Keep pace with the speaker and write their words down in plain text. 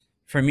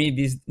for me,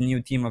 this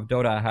new team of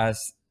Dota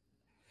has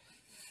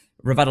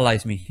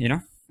revitalized me.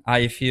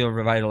 I feel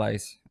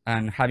revitalized,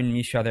 and having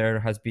Misha there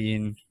has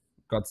been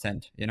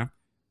godsend.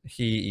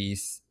 He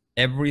is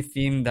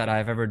everything that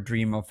I've ever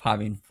dreamed of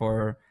having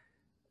for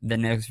the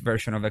next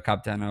version of a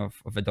captain of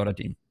a Dota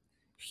team.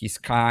 He's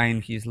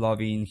kind, he's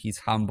loving, he's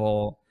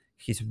humble,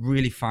 he's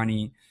really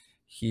funny,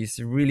 he's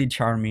really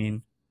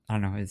charming. I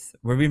don't know.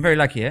 We've been very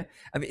lucky. I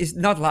mean, it's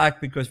not luck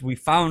because we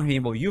found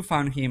him, or you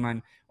found him,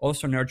 and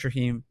also nurture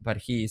him. But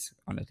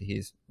honestly,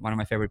 he's one of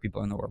my favorite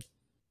people in the world.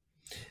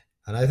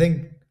 And I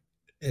think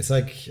it's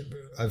like,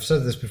 I've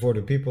said this before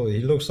to people,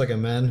 he looks like a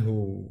man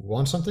who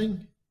wants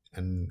something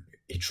and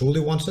he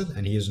truly wants it,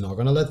 and he is not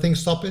going to let things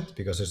stop it,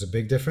 because there's a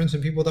big difference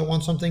in people that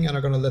want something and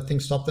are going to let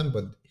things stop them.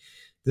 But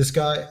this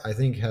guy, I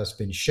think, has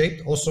been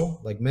shaped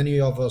also, like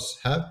many of us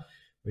have,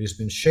 but he's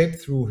been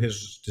shaped through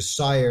his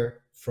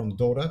desire from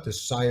Dota,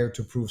 desire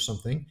to prove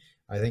something.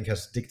 I think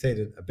has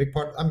dictated a big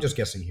part. I'm just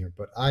guessing here,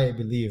 but I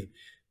believe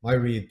my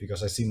read,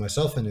 because I see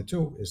myself in it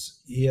too,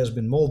 is he has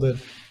been molded.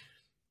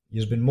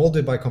 He's been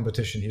molded by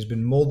competition. He's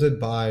been molded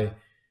by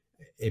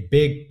a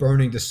big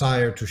burning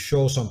desire to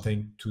show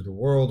something to the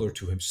world or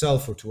to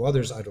himself or to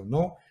others. I don't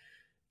know.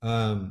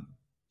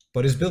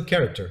 But it's built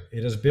character.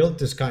 It has built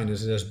this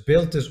kindness. It has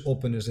built this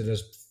openness. It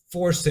has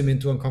forced him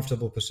into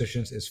uncomfortable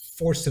positions. It's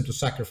forced him to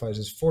sacrifice.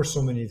 It's forced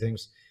so many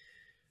things.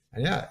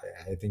 And yeah,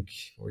 I think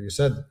what you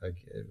said, like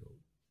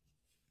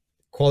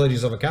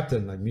qualities of a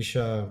captain, like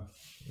Misha,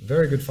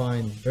 very good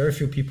find. Very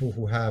few people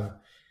who have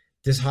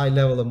this high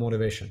level of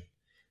motivation.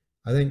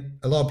 I think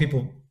a lot of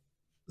people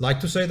like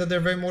to say that they're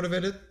very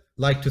motivated,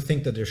 like to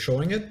think that they're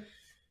showing it,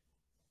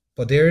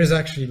 but there is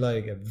actually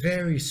like a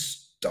very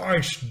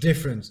stark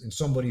difference in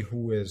somebody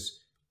who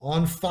is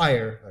on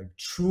fire, like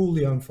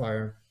truly on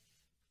fire,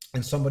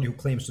 and somebody who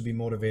claims to be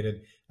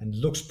motivated and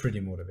looks pretty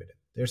motivated.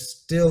 There's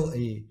still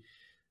a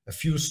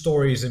few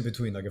stories in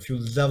between, like a few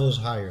levels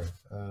higher.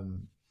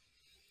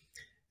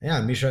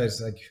 Yeah, Misha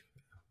is like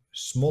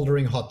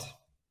smoldering hot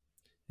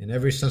in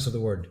every sense of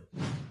the word.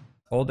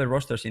 All the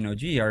rosters in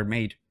OG are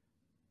made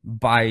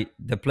by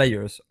the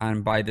players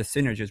and by the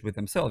synergies with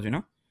themselves.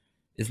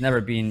 It's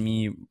never been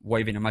me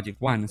waving a magic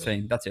wand and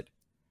saying that's it.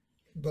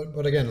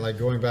 But again, like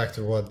going back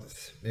to what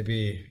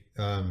maybe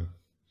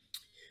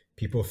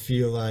people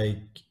feel like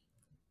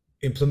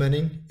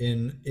implementing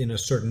in a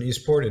certain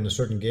esport, in a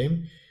certain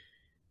game,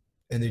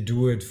 and they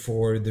do it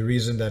for the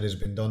reason that it's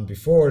been done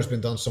before, it's been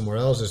done somewhere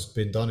else, it's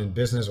been done in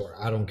business, or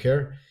I don't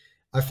care.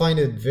 I find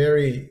it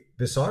very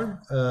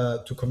bizarre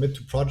to commit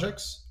to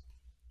projects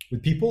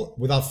with people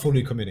without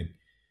fully committing,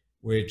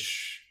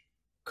 which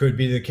could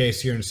be the case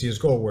here in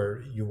CSGO,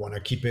 where you want to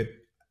keep it.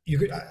 You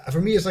could,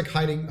 for me, it's like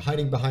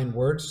hiding behind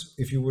words.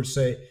 If you would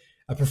say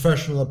a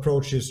professional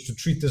approach is to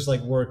treat this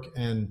like work,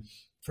 and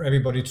for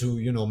everybody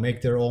to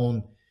make their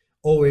own,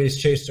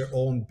 always chase their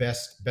own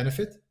best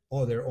benefit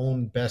or their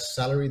own best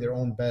salary, their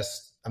own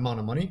best amount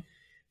of money.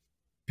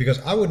 Because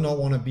I would not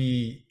want to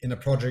be in a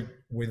project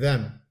with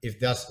them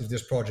if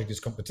this project is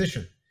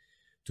competition.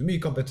 To me,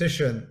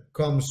 competition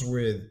comes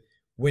with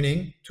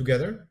winning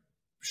together,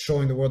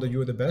 showing the world that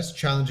you're the best,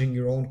 challenging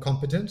your own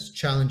competence,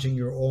 challenging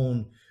your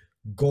own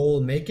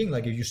goal making.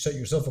 Like if you set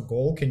yourself a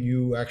goal, can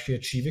you actually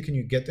achieve it? Can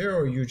you get there?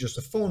 Or are you just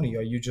a phony?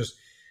 Are you just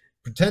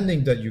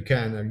pretending that you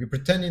can? Are you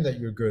pretending that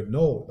you're good?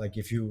 No, like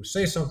if you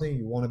say something,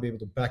 you want to be able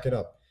to back it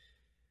up.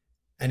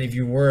 And if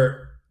you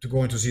were to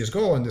go into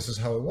CSGO, and this is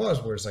how it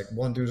was, where it's like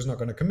one dude is not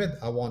going to commit,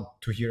 I want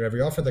to hear every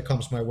offer that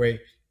comes my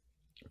way.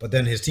 But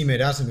then his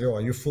teammate asks him,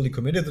 are you fully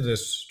committed to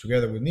this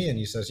together with me? And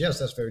he says, yes.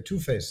 That's very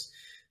two-faced.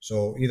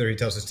 So either he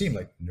tells his team,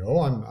 like, no,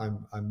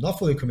 I'm not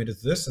fully committed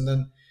to this. And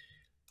then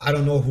I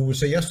don't know who would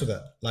say yes to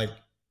that. Like,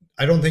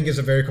 I don't think it's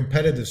a very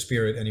competitive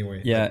spirit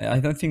anyway. Yeah, I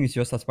don't think it's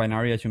just as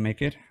binary as you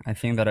make it. I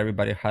think that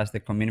everybody has the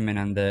commitment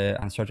and the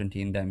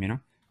uncertainty in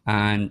them,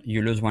 and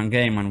you lose one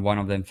game and one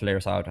of them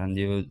flares out, and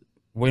you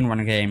win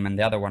one game and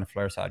the other one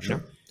flares out,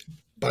 Sure.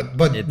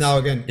 But now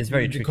again, it's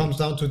very it tricky. Comes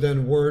down to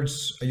then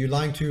words. Are you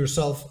lying to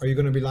yourself? Are you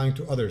going to be lying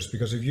to others?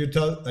 Because if you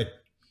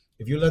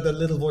let that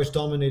little voice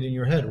dominate in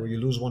your head, where you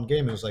lose one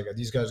game and it's like, are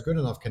these guys good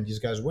enough? Can these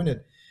guys win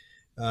it?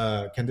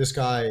 Can this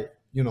guy,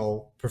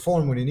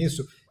 perform when he needs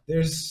to?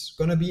 There's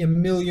going to be a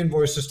million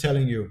voices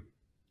telling you.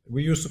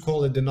 We used to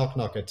call it the knock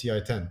knock at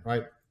TI10,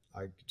 right?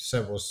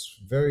 Seb was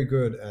very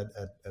good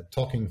at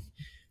talking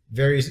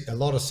a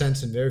lot of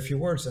sense in very few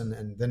words.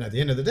 And then at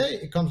the end of the day,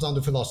 it comes down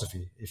to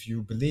philosophy, if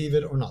you believe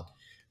it or not.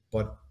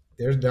 But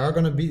there are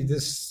going to be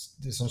this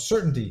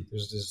uncertainty.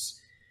 There's this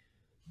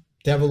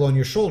devil on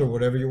your shoulder,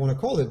 whatever you want to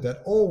call it,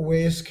 that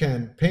always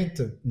can paint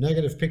a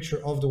negative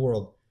picture of the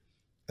world.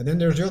 And then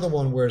there's the other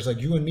one where it's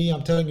like you and me.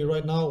 I'm telling you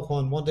right now,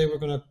 Juan, one day we're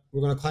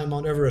gonna climb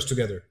Mount Everest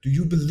together. Do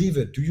you believe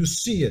it? Do you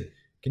see it?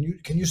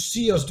 Can you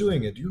see us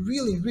doing it? Do you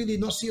really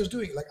not see us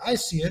doing it? Like I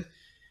see it.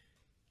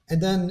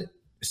 And then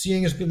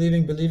seeing is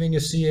believing, believing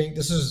is seeing.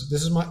 This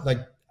is my, like,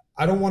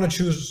 I don't want to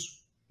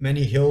choose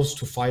many hills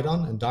to fight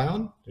on and die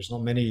on. There's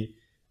not many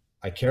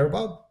I care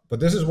about, but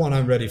this is one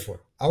I'm ready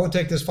for. I would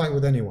take this fight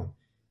with anyone.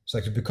 It's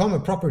like to become a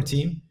proper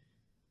team.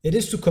 it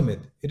is to commit.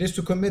 It is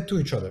to commit to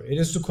each other. It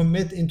is to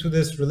commit into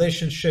this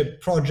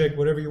relationship, project,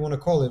 whatever you want to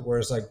call it. Where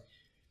it's like,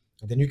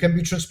 then you can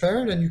be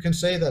transparent and you can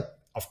say that,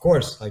 of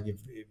course, like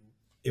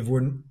if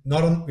we're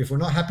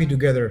not happy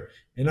together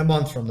in a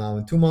month from now,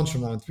 in 2 months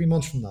from now, in 3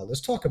 months from now,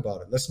 let's talk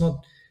about it. Let's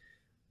not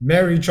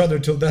marry each other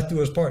till death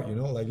do us part.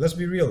 Like, let's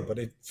be real. But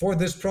for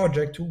this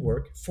project to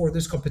work, for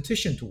this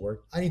competition to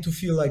work, I need to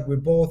feel like we're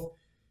both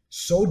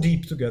so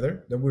deep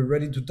together that we're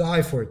ready to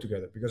die for it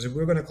together. Because if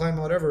we're going to climb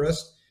Mount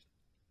Everest,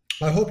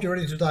 I hope you're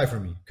ready to die for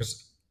me,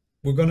 because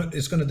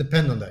it's gonna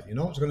depend on that.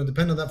 It's gonna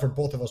depend on that for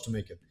both of us to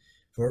make it,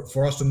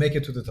 for us to make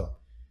it to the top.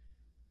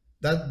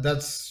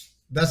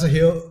 That's a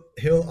hill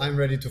I'm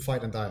ready to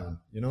fight and die on.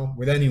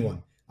 With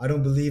anyone. I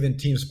don't believe in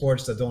team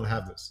sports that don't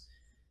have this.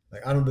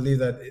 Like, I don't believe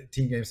that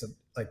team games that,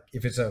 like,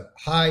 if it's a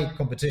high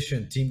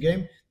competition team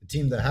game, the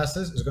team that has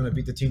this is gonna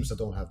beat the teams that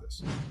don't have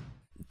this.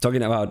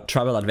 Talking about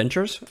travel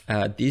adventures,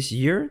 this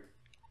year,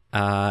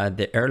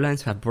 the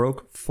airlines have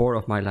broke 4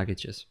 of my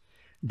luggages.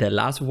 The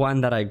last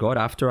one that I got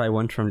after I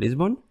went from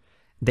Lisbon,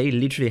 they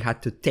literally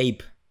had to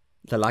tape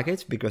the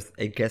luggage because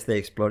I guess they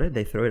exploded.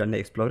 They threw it and they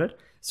exploded.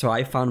 So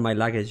I found my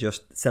luggage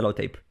just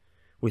sellotape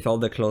with all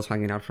the clothes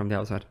hanging out from the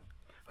outside.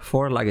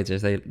 4 luggages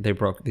they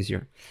broke this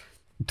year.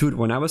 Dude,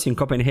 when I was in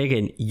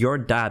Copenhagen, your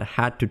dad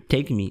had to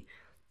take me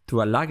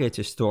to a luggage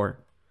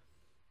store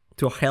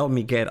to help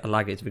me get a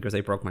luggage because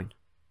they broke mine.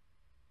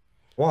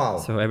 Wow.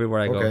 So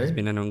everywhere I go, it's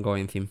been an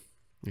ongoing theme.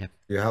 Yeah.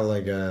 You have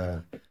like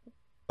a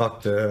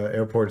fuck the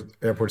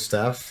airport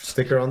staff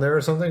sticker on there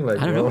or something? Like,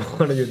 I don't know.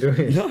 What are you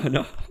doing?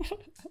 No.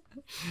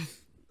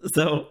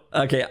 So,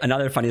 okay,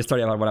 another funny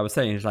story about what I was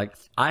saying is, like,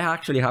 I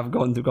actually have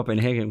gone to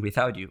Copenhagen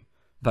without you,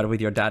 but with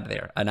your dad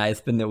there, and I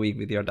spent the week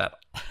with your dad.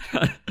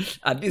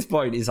 At this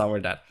point, it's our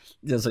dad,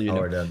 just so you know.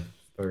 Our dad.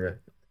 Okay.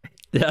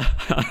 Yeah.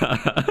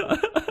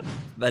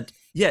 But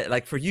yeah,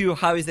 like, for you,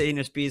 how is the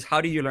inner speech?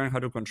 How do you learn how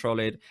to control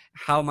it?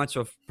 How much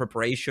of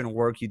preparation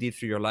work you did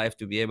through your life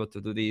to be able to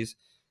do this?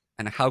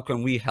 And how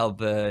can we help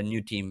the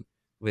new team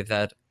with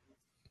that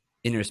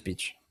inner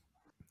speech?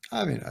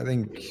 I mean, I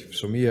think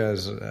Somia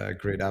is a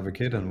great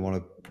advocate and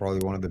probably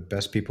one of the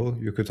best people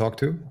you could talk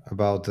to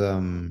about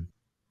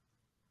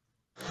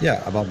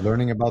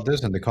learning about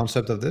this and the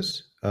concept of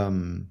this.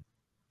 Well,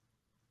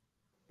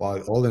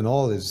 all in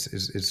all,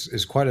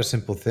 is quite a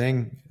simple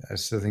thing. I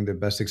still think the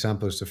best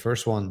example is the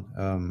first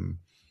one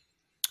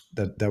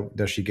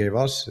that she gave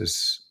us.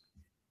 Is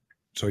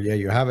so yeah,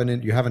 you have an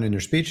inner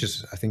speech.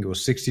 I think it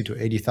was 60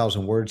 to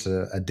 80,000 words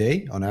a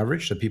day on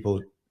average that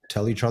people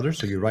tell each other.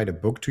 So you write a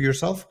book to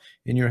yourself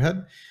in your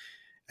head.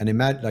 And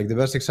imagine, like, the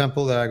best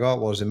example that I got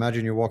was,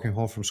 imagine you're walking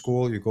home from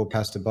school, you go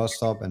past the bus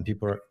stop and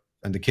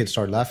the kids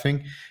start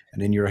laughing.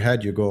 And in your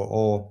head you go,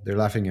 oh, they're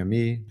laughing at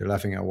me. They're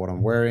laughing at what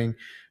I'm wearing.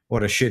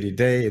 What a shitty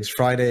day. It's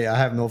Friday. I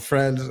have no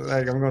friends.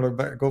 Like, I'm going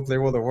to go play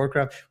World of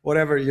Warcraft,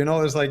 whatever,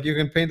 it's like, you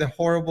can paint a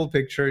horrible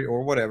picture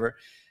or whatever.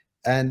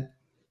 And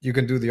you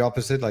can do the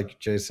opposite. Like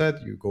Jay said,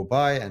 you go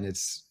by and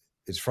it's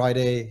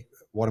Friday.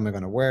 What am I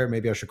going to wear?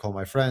 Maybe I should call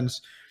my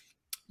friends.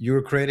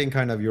 You're creating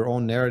kind of your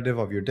own narrative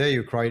of your day.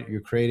 You're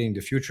creating,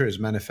 the future is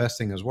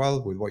manifesting as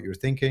well with what you're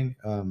thinking.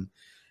 And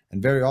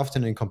very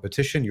often in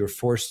competition, you're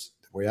forced,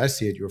 the way I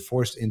see it, you're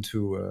forced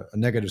into a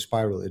negative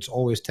spiral. It's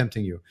always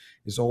tempting you.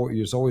 It's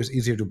always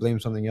easier to blame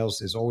something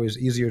else. It's always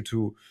easier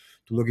to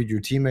look at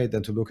your teammate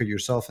than to look at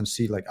yourself and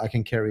see, like, I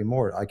can carry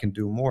more. I can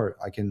do more.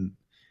 I can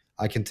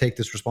take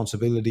this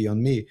responsibility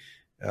on me.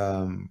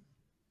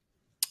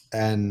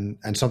 And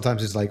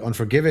sometimes it's like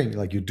unforgiving.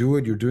 Like, you do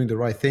it, you're doing the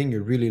right thing,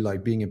 you're really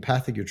like being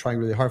empathic, you're trying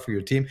really hard for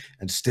your team,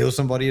 and still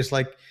somebody is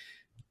like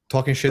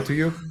talking shit to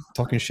you,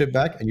 talking shit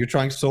back, and you're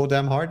trying so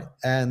damn hard.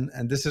 And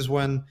this is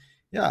when,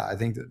 I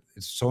think that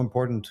it's so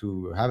important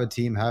to have a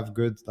team, have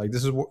good, like,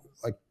 this is what,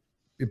 like,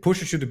 it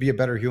pushes you to be a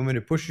better human,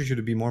 it pushes you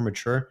to be more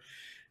mature.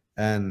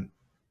 And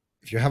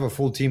if you have a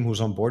full team who's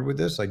on board with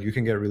this, like, you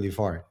can get really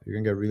far. You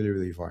can get really,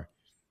 really far.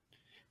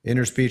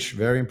 Inner speech,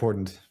 very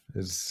important.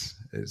 It's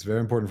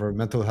very important for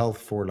mental health,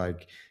 for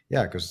like,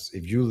 because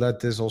if you let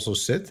this also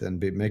sit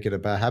and make it a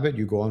bad habit,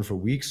 you go on for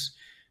weeks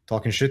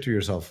talking shit to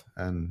yourself,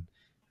 and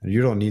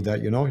you don't need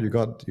that. You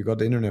got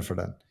the internet for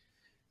that.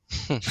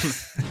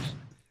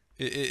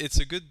 It's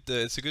a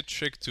good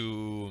trick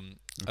to,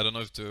 I don't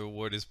know if the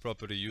word is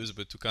proper to use,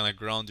 but to kind of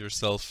ground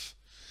yourself,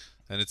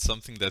 and it's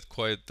something that's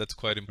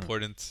quite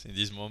important in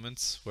these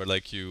moments where,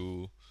 like,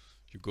 you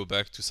go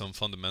back to some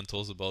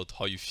fundamentals about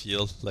how you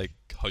feel, like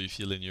how you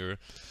feel in your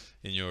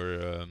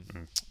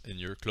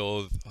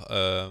clothes,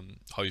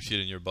 how you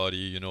feel in your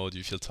body. Do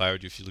you feel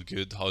tired? Do you feel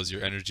good? How's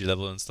your energy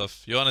level and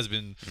stuff? Johan has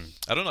been,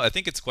 I don't know, I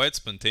think it's quite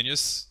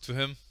spontaneous to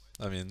him.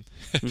 I mean,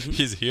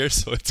 he's here,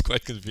 so it's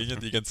quite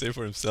convenient. He can say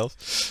for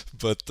himself.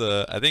 But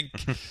I think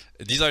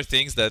these are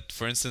things that,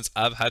 for instance,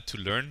 I've had to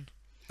learn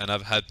and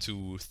I've had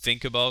to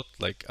think about.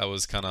 Like, I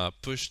was kind of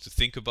pushed to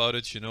think about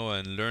it,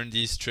 and learn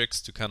these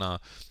tricks to kind of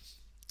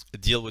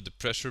deal with the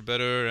pressure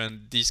better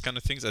and these kind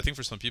of things. I think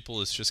for some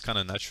people it's just kind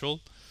of natural,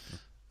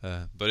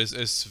 but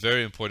it's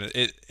very important.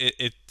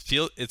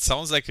 It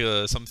sounds like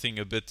something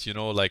a bit,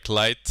 like,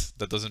 light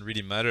that doesn't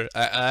really matter.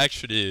 I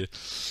actually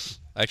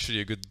actually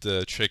a good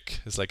trick.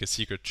 It's like a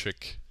secret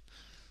trick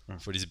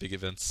for these big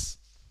events.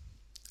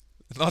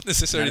 Not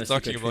necessarily Not a secret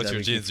talking trick about that your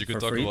we genes. give You can for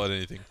talk free. about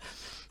anything.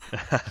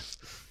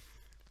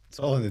 It's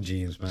all in the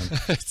genes, man.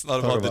 It's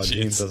not Talk about the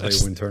genes. That's I how you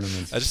just, win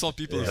tournaments. I just want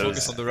people to Yeah.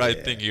 focus on the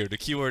right thing here. The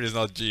keyword is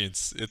not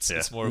genes.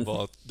 It's more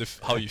about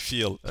how you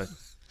feel.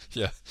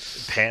 Yeah.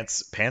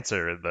 Pants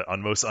are the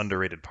most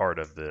underrated part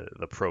of the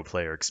pro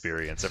player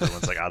experience.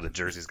 Everyone's like, the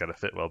jersey's got to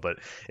fit well. But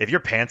if your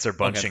pants are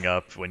bunching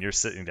up when you're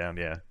sitting down,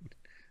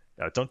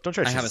 don't try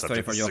to I change have the a story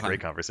subject. for This is a Johan.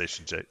 great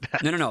conversation, Jay.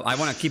 No. I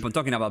want to keep on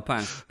talking about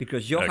pants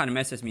because Johan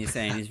messaged me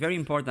saying it's very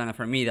important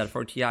for me that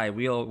for TI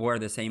we all wear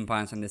the same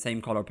pants and the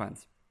same color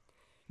pants.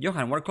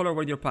 Johan, what color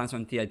were your pants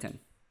on TI10?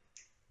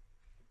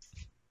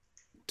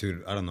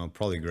 Dude, I don't know,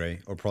 probably gray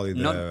or probably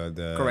Not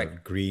the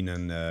correct. green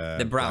and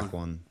The brown black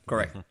one.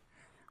 Correct.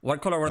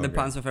 What color were the Okay.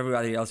 pants of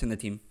everybody else in the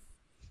team?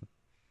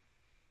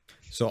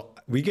 So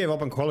we gave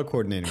up on color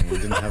coordinating. We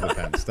didn't have the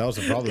pants. That was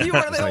the problem. You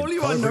were the It's like only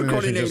color one not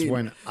coordination just coordinating.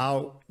 went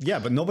out. Yeah,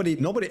 but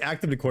nobody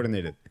actively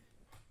coordinated.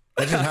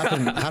 That just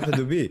happened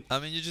to be. I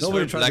mean, you just Nobody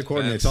wear tried black to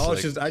coordinate.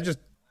 pants, So I just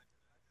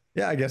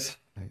yeah, I guess.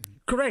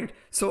 Correct.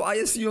 So I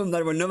assumed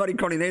that when nobody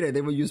coordinated,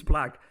 they would use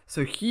black.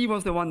 So he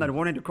was the one that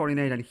wanted to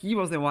coordinate, and he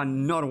was the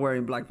one not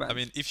wearing black pants. I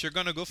mean, if you're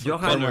gonna go for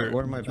Johan, color,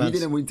 Where are my we pants?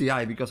 didn't win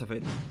TI because of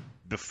it.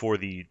 Before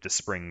the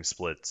spring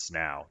splits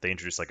now, they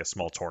introduced like a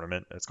small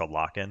tournament. It's called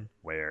Lock-In,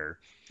 where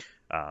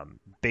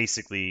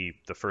basically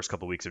the first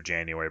couple weeks of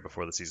January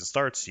before the season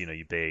starts,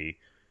 you play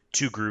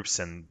two groups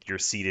and you're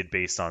seeded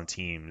based on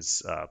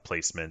teams'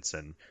 placements,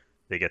 and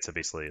they get to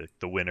basically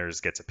the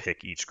winners get to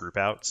pick each group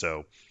out.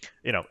 So,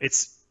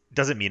 it's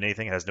doesn't mean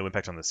anything. It has no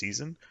impact on the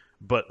season,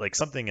 but like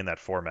something in that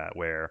format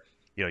where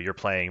you're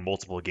playing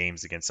multiple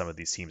games against some of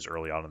these teams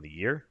early on in the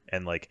year,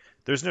 and like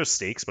there's no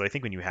stakes. But I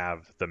think when you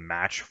have the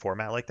match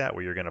format like that,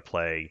 where you're going to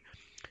play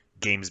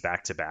games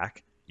back to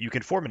back, you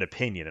can form an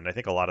opinion. And I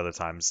think a lot of the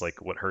times,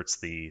 like what hurts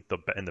the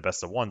in the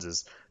best of ones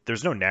is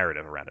there's no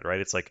narrative around it, right?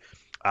 It's like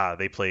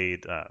they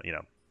played,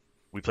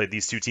 we played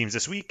these two teams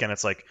this week, and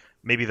it's like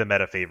maybe the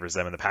meta favors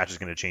them, and the patch is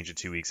going to change in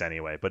 2 weeks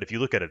anyway. But if you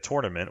look at a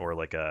tournament or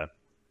like a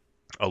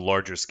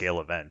larger scale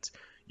event,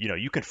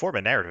 you can form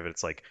a narrative.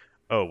 It's like,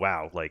 oh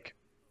wow, like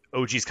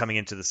OG's coming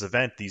into this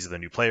event. These are the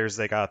new players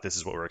they got. This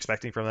is what we're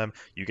expecting from them.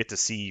 You get to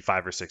see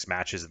 5 or 6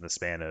 matches in the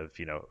span of,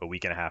 a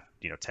week and a half,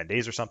 10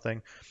 days or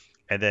something.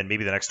 And then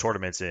maybe the next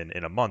tournament's in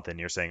a month, and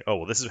you're saying, oh,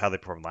 well, this is how they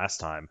performed last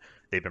time.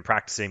 They've been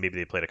practicing. Maybe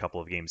they played a couple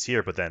of games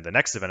here. But then the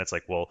next event, it's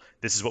like, well,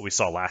 this is what we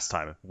saw last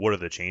time. What are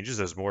the changes?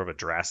 There's more of a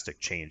drastic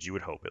change, you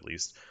would hope, at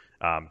least,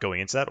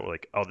 going into that. Or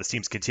like, oh, this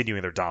team's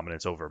continuing their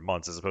dominance over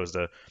months, as opposed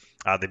to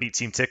they beat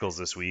Team Tickles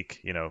this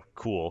week.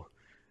 Cool.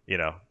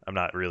 I'm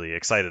not really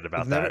excited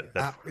about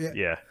that.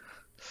 Yeah.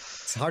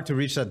 It's hard to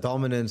reach that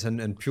dominance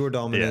and pure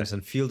dominance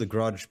and feel the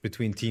grudge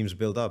between teams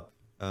build up.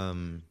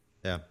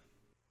 Yeah.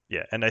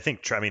 Yeah, and I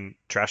think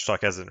Trash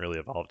Talk hasn't really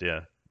evolved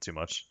too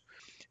much.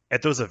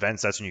 At those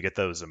events, that's when you get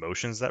those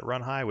emotions that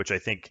run high, which I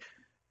think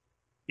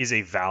is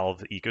a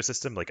Valve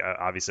ecosystem. Like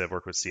obviously, I've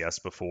worked with CS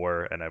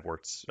before, and I've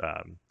worked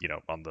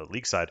on the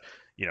league side.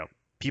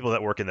 People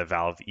that work in the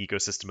Valve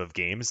ecosystem of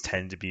games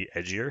tend to be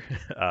edgier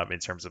in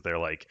terms of their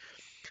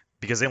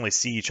because they only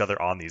see each other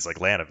on these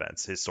like LAN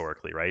events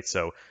historically, right?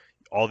 So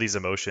all these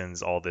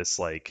emotions, all this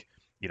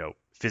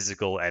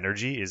physical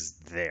energy is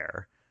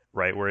there.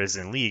 Right. Whereas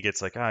in League,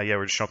 it's like,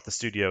 we're just showing up at the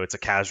studio. It's a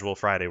casual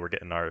Friday. We're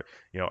getting our,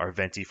 our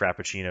venti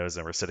frappuccinos,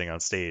 and we're sitting on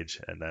stage,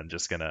 and then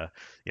just gonna,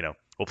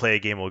 we'll play a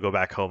game. We'll go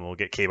back home and we'll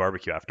get K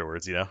barbecue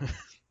afterwards.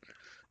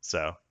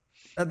 So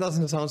That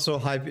doesn't sound so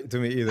hype to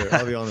me either.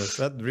 I'll be honest.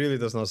 That really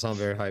does not sound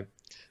very hype.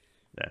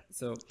 yeah.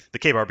 So The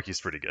K barbecue is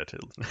pretty good.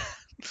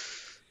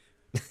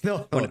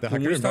 No, When the we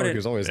Hakuna started- barbecue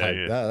is always Yeah, hype.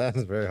 yeah. That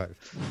is very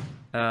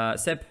hype.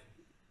 Sep,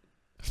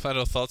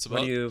 final thoughts when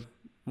about. you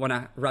want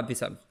to wrap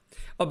this up?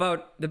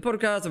 About the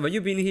podcast, about you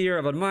being here,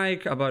 about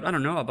Mike, about, I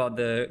don't know, about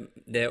the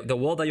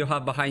wall that you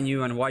have behind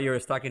you and why you're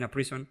stuck in a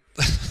prison.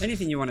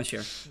 Anything you want to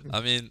share?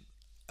 I mean,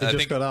 It I just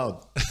think got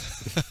out.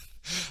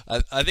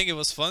 I think it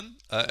was fun.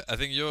 I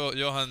think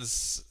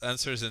Johan's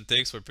answers and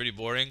takes were pretty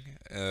boring,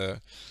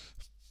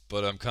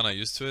 but I'm kind of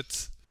used to it.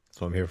 That's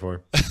what I'm here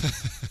for.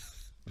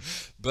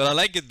 But I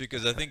like it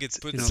because I think it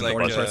puts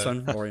Boring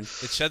person, boring.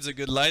 it sheds a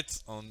good light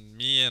on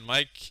me and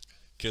Mike.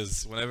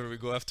 Because whenever we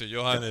go after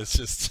Johan, it's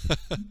just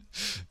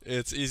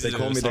it's easy. They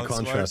call me the sound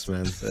contrast,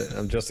 smart. man.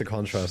 I'm just a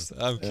contrast.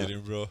 I'm Yeah.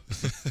 kidding, bro.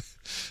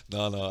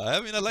 No.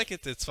 I mean, I like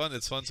it. It's fun.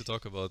 It's fun to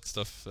talk about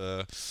stuff.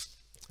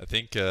 I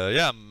think,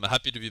 I'm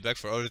happy to be back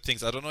for other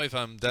things. I don't know if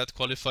I'm that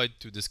qualified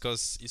to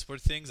discuss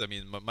esport things. I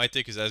mean, my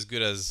take is as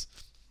good as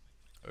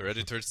a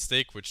Redditor's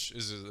take, which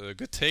is a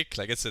good take.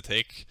 Like, it's a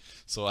take,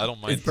 so I don't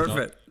mind. It's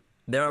perfect.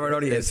 They're our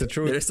audience. It's the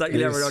truth. They're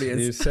exactly our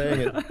audience. He's saying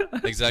it.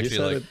 Exactly. You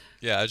said Like, it.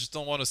 yeah, I just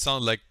don't want to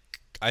sound like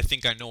I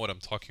think I know what I'm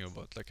talking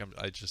about. Like,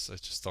 I just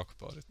talk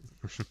about it.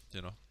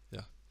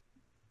 Yeah.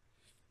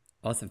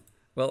 Awesome.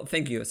 Well,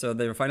 thank you. So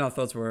the final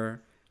thoughts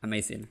were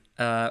Amazing.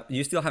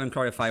 You still haven't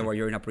clarified where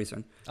you're in a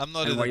prison I'm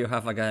not and in where a- you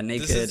have like a This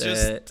naked is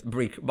just-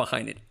 brick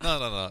behind it.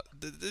 No.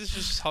 This is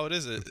just how it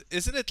is.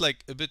 Isn't it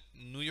like a bit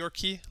New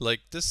York-y?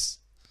 Like this?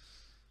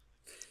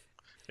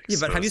 Yeah,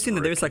 but have you Exposed seen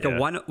that there's like brick, a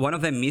one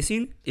of them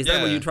missing? Is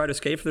that when Yeah. you try to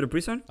escape through the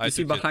prison? I You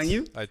see took it. behind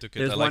you? I took it.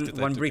 There's I liked it.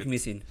 I one took brick it.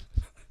 missing.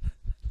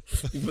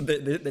 You put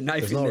the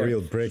knife It's in not a there.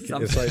 real brick.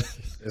 Some-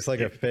 It's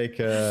like a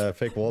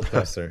fake wall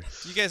tester.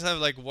 You guys have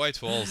like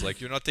white walls. Like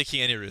you're not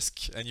taking any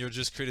risk, and you're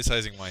just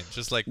criticizing mine.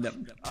 Just like No,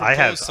 I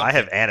have propose I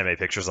have something. anime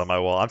pictures on my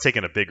wall. I'm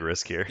taking a big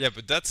risk here. Yeah,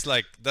 but that's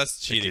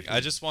cheating. I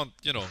just want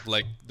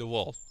like the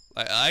wall.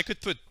 I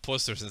could put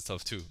posters and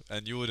stuff too,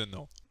 and you wouldn't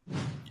know.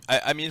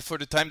 I mean, for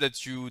the time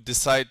that you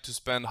decide to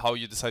spend, how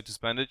you decide to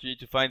spend it, you need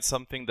to find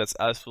something that's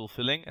as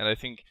fulfilling. And I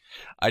think,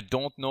 I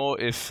don't know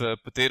if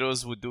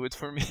potatoes would do it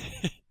for me,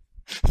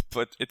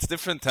 but it's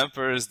different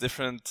tempers,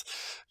 different,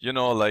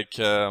 different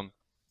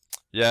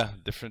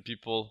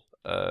people.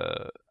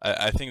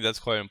 I think that's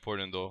quite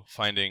important though,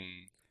 finding.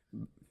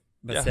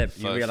 But Yeah, Seb,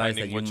 you realize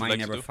finding that you what you might like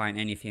to never do. find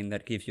anything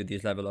that gives you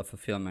this level of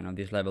fulfillment or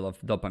this level of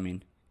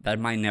dopamine. That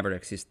might never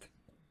exist.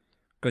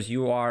 Because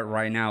you are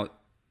right now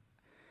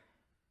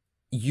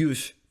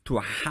used to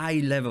a high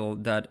level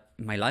that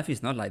my life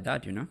is not like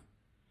that,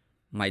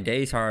 My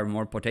days are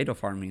more potato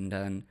farming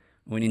than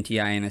winning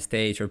TI in a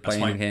stage or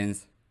playing why-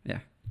 against. Yeah.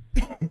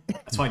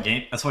 That's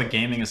why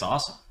gaming is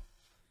awesome.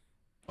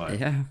 But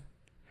Yeah.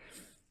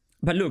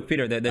 But look,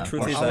 Peter, the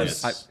truth is Unfortunately,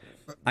 that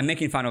I'm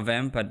making fun of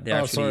them, but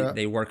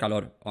they work a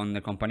lot on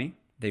the company.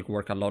 They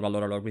work a lot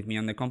with me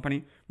on the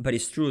company. But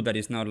it's true that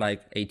it's not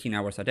like 18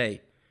 hours a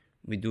day.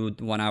 We do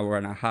 1 hour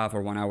and a half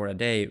or 1 hour a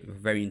day,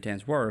 very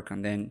intense work.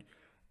 And then,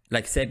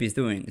 like Seb is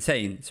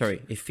saying,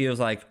 it feels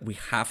like we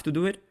have to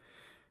do it.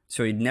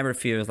 So it never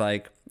feels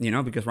like,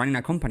 because running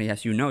a company,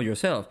 as you know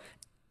yourself,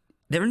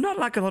 there are not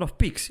like a lot of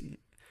peaks.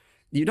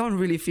 You don't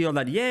really feel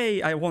that,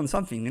 yay, I won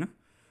something,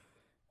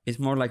 It's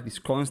more like this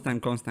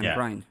constant Yeah.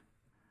 grind.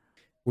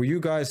 Were you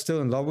guys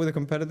still in love with the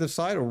competitive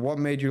side, or what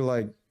made you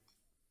like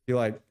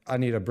I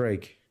need a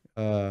break?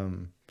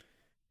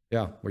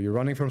 Were you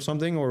running from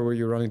something, or were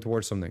you running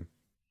towards something?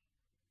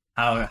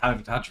 how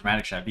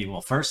dramatic should I be?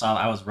 Well, first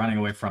I was running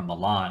away from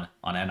Milan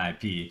on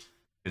NIP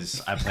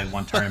because I played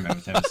one tournament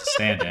with him as a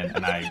stand-in,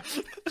 and I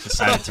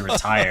decided to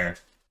retire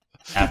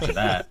after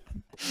that.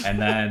 And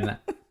then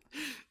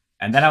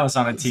I was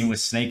on a team with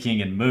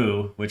Snaking and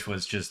Moo, which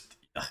was just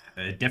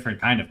a different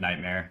kind of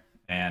nightmare.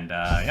 And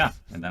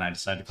and then I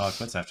decided to call it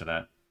quits after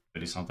that. Go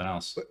do something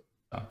else.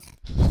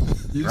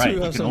 You Right, two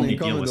you have can something only in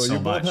deal common with though. so You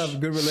both much. have a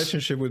good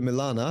relationship with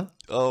Milan, huh?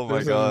 Oh my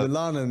There's a god.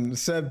 Milan and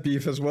Seb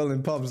beef as well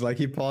in pubs. Like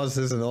he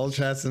pauses in all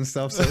chats and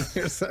stuff. So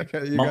it's like,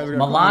 you guys got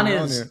Milan going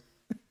on is here.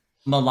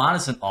 Milan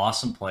is an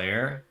awesome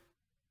player,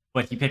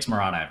 but he picks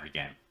Mirana every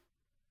game,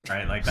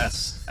 right? Like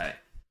that's.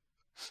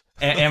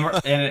 And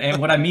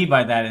what I mean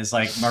by that is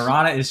like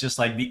Mirana is just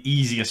like the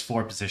easiest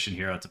 4-position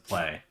hero to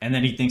play, and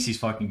then he thinks he's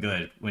fucking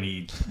good when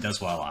he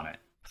does well on it.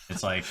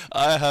 It's like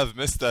I have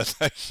missed that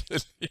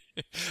actually.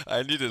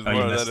 I needed Oh, you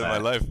more of that missed in my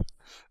that. life.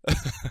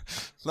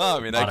 No, I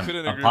mean I Bottom-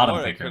 couldn't a agree bottom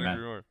more. I picker, couldn't man.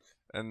 agree more.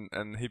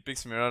 And he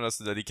picks Mirana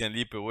so that he can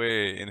leap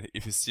away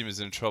if his team is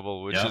in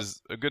trouble, which Yeah.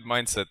 is a good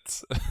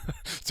mindset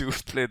to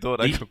play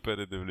Dota He-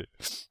 competitively.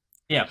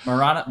 yeah,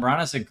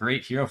 Mirana's a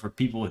great hero for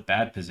people with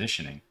bad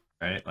positioning,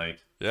 right? Like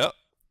Yeah,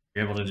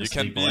 you're able to You just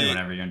can leap away be-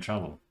 whenever you're in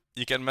trouble.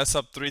 you can mess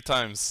up 3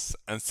 times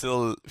and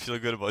still feel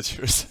good about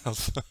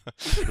yourself,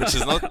 which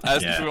is not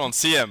as Yeah. true on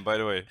CM, by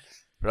the way.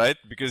 Right?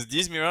 Because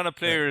these Mirana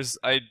players,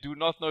 I do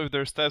not know if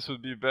their stats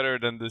would be better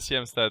than the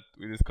CM stat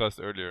we discussed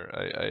earlier.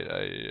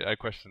 I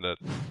question that.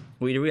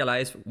 We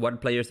realized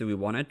what players do we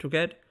wanted to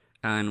get,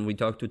 and we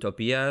talked to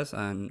Topias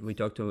and we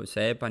talked to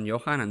Seb and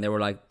Johan, and they were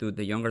like, dude,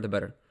 the younger the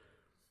better.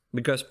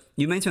 Because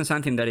you mentioned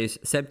something that is,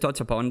 Seb touched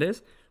upon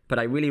this, but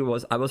I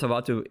was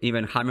about to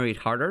even hammer it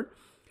harder.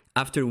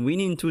 After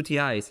winning 2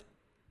 TIs,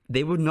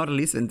 they would not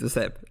listen to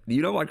Seb. Do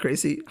you know how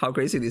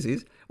crazy this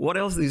is? What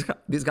else this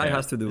guy Yeah,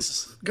 has to do? this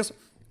is- Because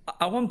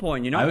at one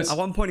point, I was- at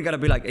one point you gotta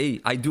be like, hey,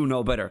 I do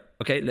know better.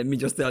 Okay, let me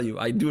just tell you,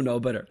 I do know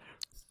better.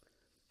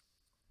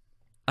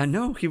 And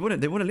no, they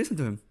wouldn't listen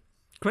to him.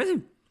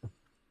 Crazy.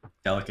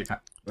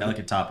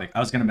 Delicate topic. I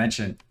was going to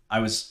mention,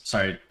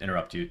 sorry to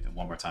interrupt you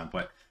one more time,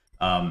 but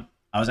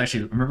I was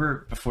actually,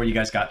 remember before you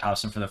guys got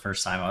Hobson for the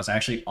first time, I was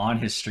actually on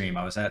his stream.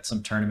 I was at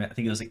some tournament, I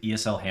think it was like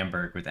ESL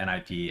Hamburg with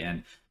NIP,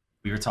 and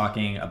we were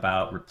talking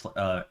about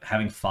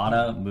having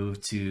Fada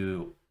move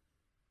to,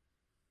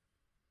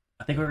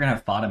 I think we were going to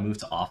have Fada move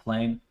to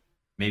offlane,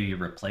 maybe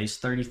replace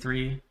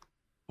 33,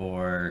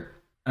 or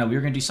no, we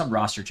were going to do some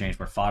roster change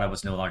where Fada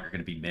was no longer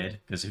going to be mid,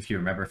 because if you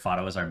remember,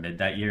 Fada was our mid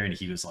that year, and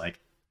he was like,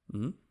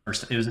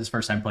 it was his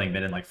first time playing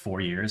mid in like 4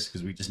 years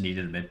because we just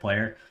needed a mid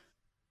player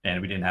and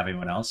we didn't have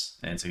anyone else.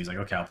 And so he's like,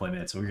 okay, I'll play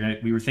mid. So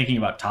we were thinking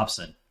about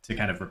Thompson to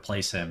kind of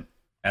replace him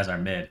as our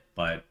mid,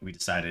 but we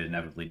decided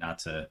inevitably not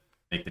to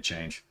make the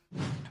change.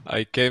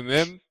 I came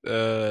in,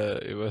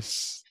 it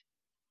was,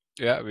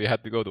 we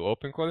had to go to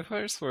open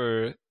qualifiers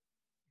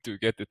to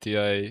get the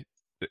TI,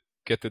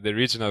 get to the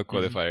regional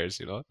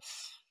qualifiers,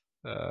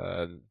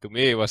 To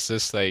me, it was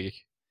just like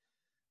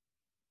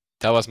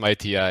that was my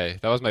TI.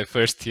 That was my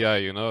first TI.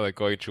 You know, like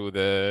going through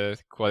the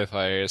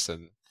qualifiers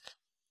and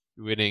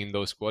winning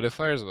those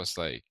qualifiers was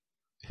like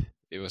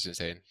it was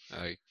insane.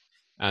 Like,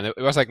 and it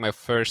was like my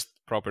first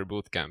proper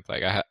boot camp.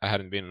 Like I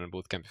hadn't been in a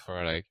boot camp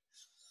before. Like,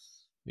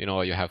 you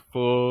know, you have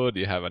food,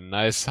 you have a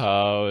nice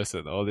house,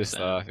 and all this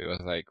stuff. It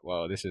was like,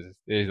 wow, this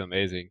is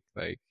amazing.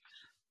 Like,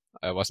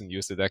 I wasn't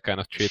used to that kind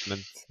of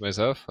treatment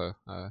myself, so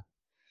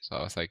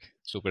I was like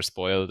super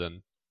spoiled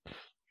and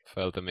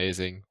felt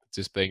amazing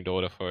just playing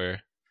Dota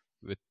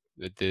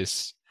with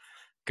these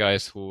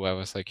guys who I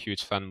was like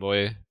huge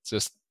fanboy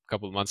just a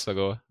couple months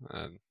ago,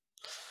 and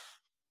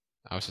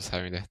I was just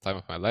having the time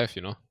of my life,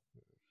 you know.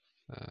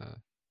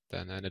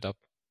 Then I ended up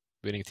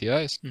winning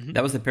TIs.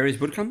 That was the Paris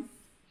bootcamp?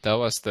 That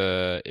was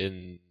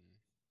in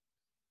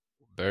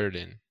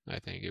Berlin, I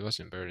think. It was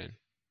in Berlin.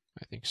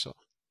 I think so.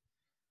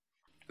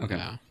 Okay.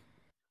 Yeah.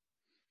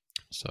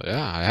 So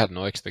yeah, I had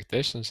no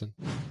expectations. And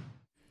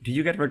Do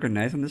you get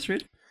recognized on the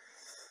street?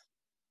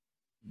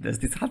 Does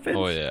this happen?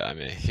 oh yeah, I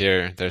mean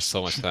here there's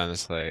so much fun.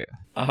 It's like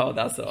Oh,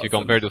 that's awesome. if you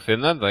compare to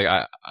Finland, like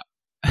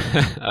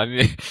I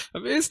mean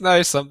it's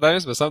nice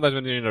sometimes, but sometimes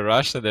when you're in a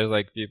rush and there's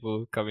like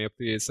people coming up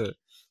to you, it's like,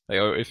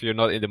 or if you're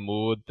not in the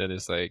mood, then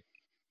it's like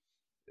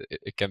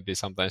it can be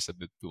sometimes a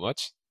bit too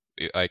much.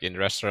 Like in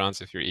restaurants,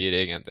 if you're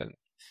eating and then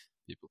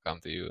people come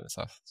to you and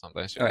stuff,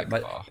 sometimes you're All right,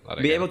 like, but oh, not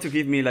be again. able to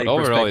give me like But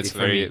overall, perspective it's for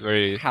very, me.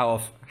 very.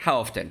 How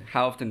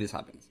often this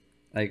happens?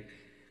 Like,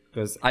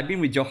 because I've been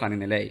with Johan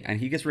in LA and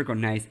he gets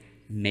recognized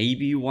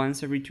maybe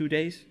once every 2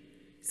 days.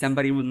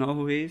 Somebody will know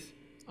who he is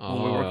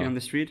when we're working on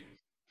the street.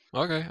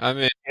 Okay, I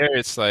mean here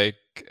it's like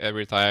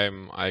every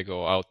time I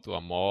go out to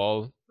a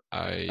mall,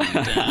 I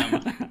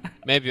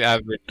maybe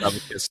average I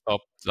would get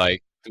stopped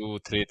like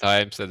 2-3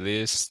 times at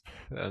least,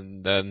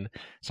 and then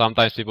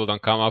sometimes people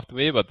don't come up to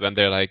me, but when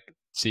they're like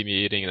see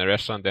me eating in a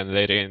restaurant, then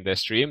later in the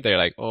stream they're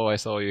like, "Oh, I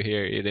saw you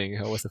here eating.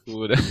 How was the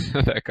food?"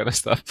 That kind of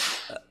stuff.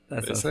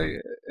 That's It's awesome.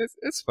 like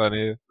it's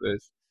funny.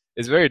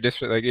 It's very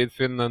different. Like in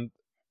Finland,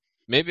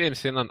 maybe in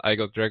Finland I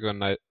got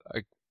recognized.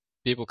 Like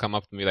people come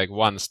up to me like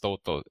once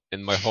total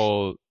in my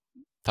whole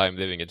time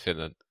living in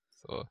Finland.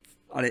 So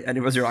And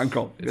it was your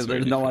uncle because very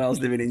there's no one else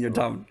living in your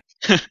town.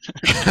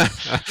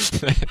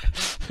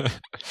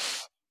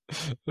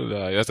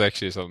 no, it was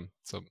actually some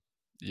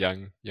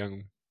young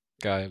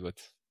guy, but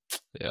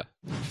yeah.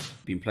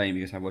 Been playing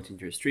because I watched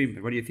into your stream.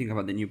 But what do you think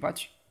about the new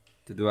patch?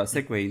 To do a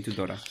segue into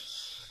Dota.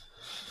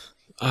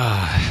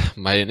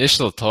 My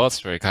initial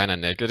thoughts were kind of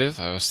negative.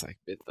 I was like,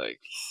 bit like,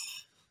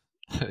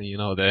 you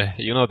know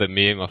the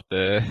meme of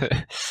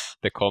the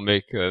the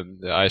comic and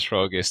the Ice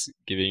Frog is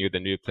giving you the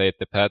new plate,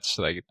 the patch,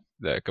 like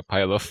a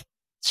pile of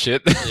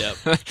shit. Yeah.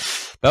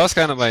 That was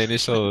kind of my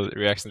initial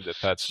reaction to the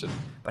patch.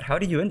 But how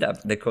did you end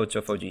up the coach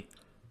of OG?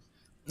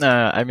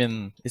 I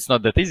mean, it's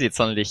not that easy. It's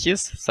only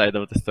his side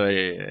of the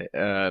story.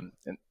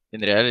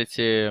 In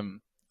reality,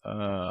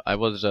 I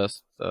was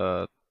just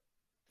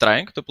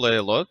trying to play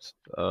a lot.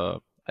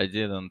 I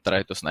didn't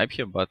try to snipe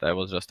him, but I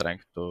was just trying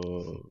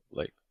to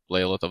like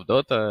play a lot of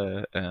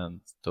Dota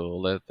and to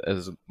let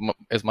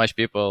as much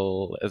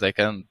people as I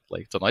can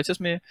like to notice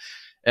me.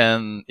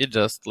 And it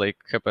just like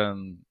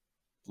happened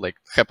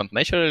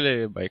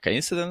naturally by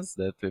coincidence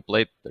that we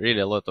played really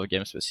a lot of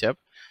games with Seb,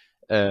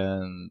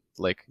 and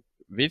like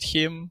with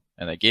him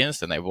and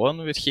against, and I won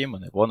with him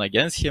and I won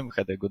against him,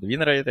 had a good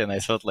win rate, and I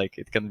thought like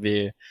it can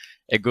be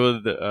a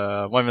good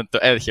moment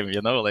to add him,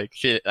 you know, like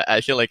I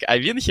feel like I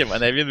win him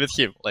and I win with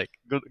him, like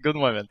good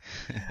moment.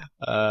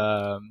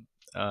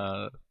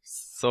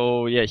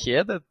 So yeah, he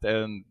added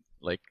and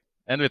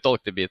we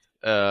talked a bit,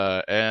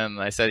 and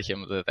I said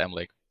him that I'm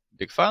like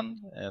big fan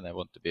and I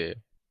want to be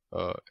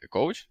a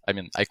coach. I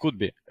mean, I could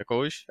be a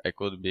coach, I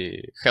could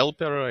be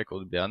helper, I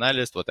could be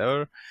analyst,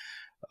 whatever.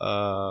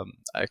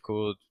 I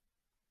could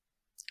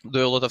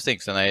do a lot of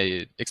things, and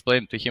I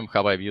explained to him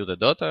how I view the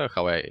Dota,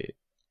 how I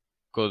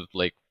could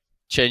like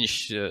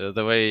change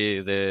the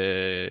way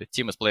the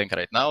team is playing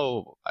right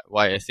now,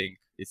 why I think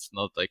it's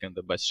not like in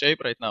the best shape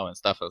right now and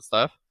stuff.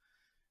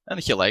 And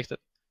he liked it,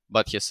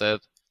 but he said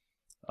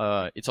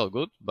it's all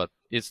good, but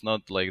it's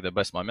not like the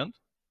best moment,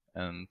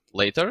 and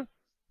later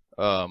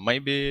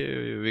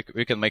maybe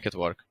we can make it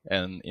work.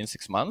 And in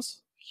 6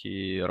 months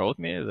he wrote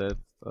me that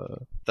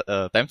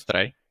time to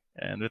try,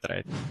 and we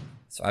tried.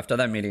 So after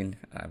that meeting,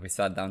 we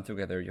sat down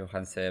together,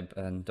 Johan, Seb,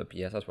 and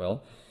Topias as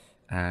well,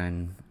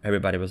 and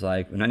everybody was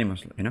like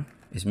unanimous, you know,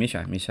 it's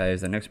Misha. Misha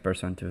is the next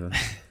person to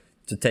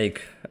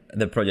take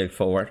the project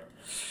forward.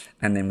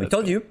 And then we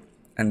told you,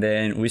 and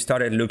then we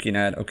started looking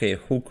at, okay,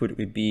 who could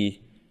it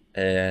be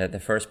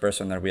the first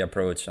person that we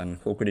approach, and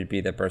who could it be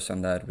the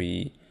person that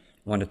we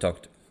want to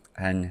talk to?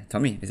 And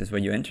Tommy, this is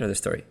where you enter the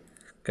story,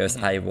 because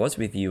I was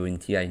with you in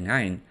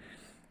TI9,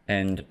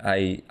 and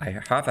I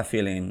have a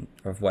feeling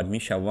of what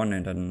Misha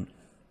wanted, and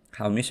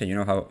how Misha, you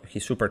know, how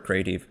he's super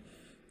creative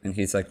and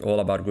he's like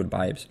all about good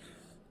vibes.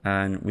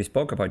 And we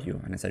spoke about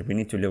you, and I said, we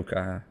need to look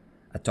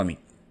at Tommy.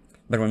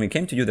 But when we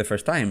came to you the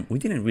first time, we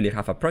didn't really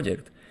have a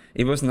project.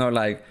 It was not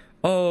like,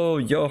 oh,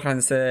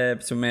 Johan, Seb,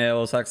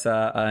 Sumeo,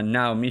 Saxa, and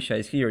now Misha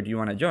is here. Do you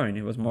want to join?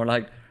 It was more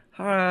like,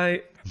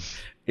 hi,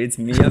 it's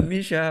me and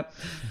Misha.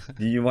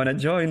 Do you want to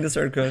join the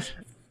circus?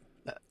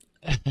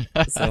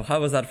 So how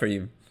was that for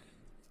you?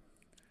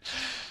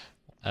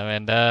 I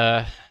mean,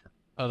 oh,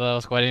 that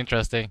was quite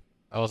interesting.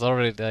 I was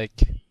already like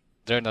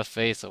during that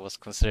phase, I was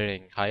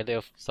considering highly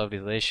of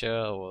Southeast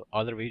Asia or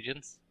other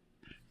regions.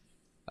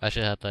 I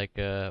actually had like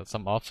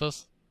some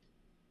offers,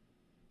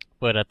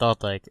 but I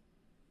thought like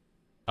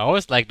I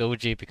always liked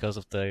OG because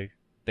of the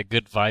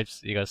good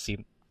vibes you guys see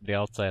on the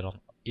outside, on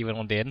even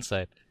on the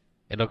inside.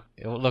 It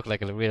looked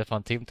like a really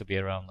fun team to be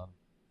around,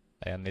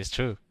 and it's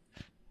true.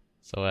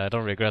 So I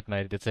don't regret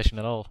my decision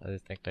at all. I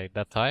think like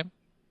that time,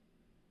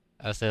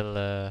 I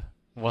still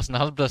wasn't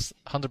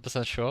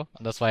 100% sure,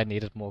 and that's why I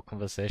needed more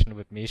conversation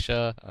with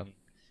Misha and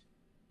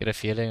get a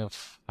feeling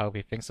of how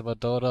he thinks about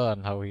Dota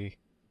and how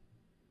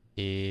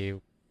he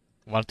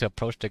wanted to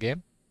approach the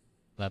game.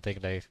 And I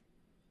think like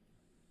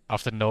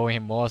after knowing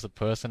him more as a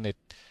person,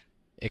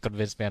 it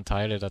convinced me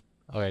entirely that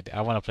okay,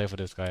 I want to play for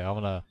this guy. I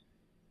want to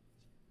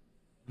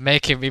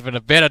make him even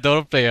a better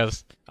Dota player,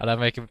 and I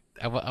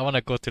want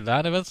to go to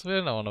LAN events with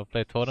him. I want to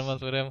play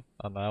tournaments with him,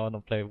 and I want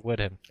to play with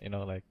him. You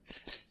know, like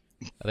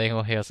I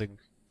think he has a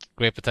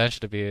great potential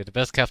to be the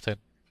best captain,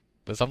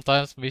 but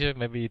sometimes Misha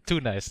may be too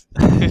nice,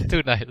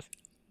 too nice.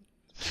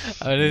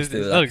 I mean,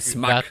 it's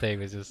not a bad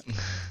thing. It's just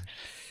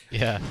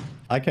yeah.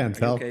 I can't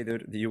tell. Okay,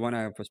 dude. Do you want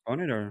to postpone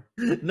it or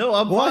No,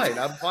 I'm fine.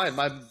 I'm fine.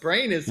 My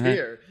brain is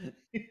here.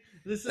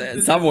 This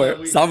is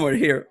somewhere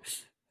here?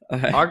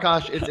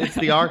 Arkosh, it's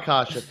the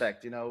Arkosh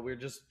effect. You know, we're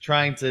just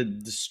trying to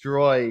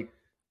destroy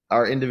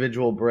our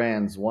individual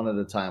brands one at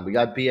a time. We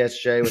got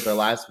BSJ with our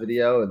last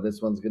video, and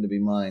this one's going to be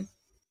mine.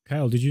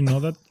 Kyle, did you know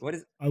that What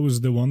is? I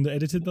was the one that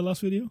edited the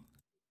last video?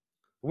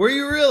 Were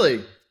you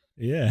really?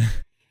 Yeah.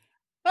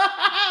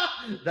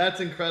 That's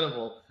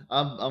incredible.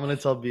 I'm gonna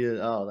tell B.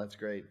 Oh, that's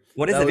great.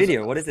 What is That the was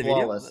video? What is the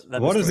flawless. video?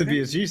 What is the story?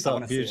 BSG I stuff?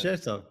 wanna see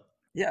BSG stuff?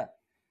 Yeah.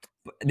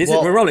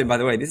 Well- We're rolling, by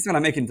the way. This is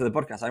gonna make it into the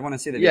podcast. I want to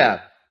see the video.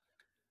 Yeah.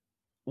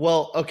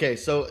 Well, okay,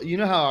 so you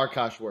know how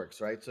Arkosh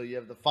works, right? So you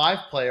have the 5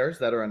 players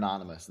that are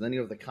anonymous, and then you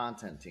have the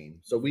content team.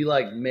 So we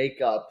like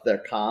make up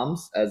their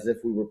comms as if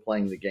we were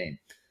playing the game.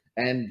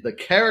 And the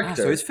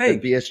character so it's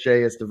fake. that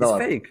BSJ has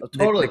developed. fake. Oh, The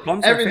totally.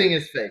 comms are Everything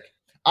fake? is fake.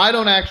 I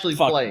don't actually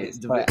Fuck play. this.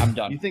 I'm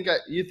done. You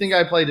think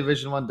I play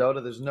Division 1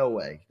 Dota? There's no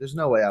way. There's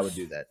no way I would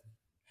do that.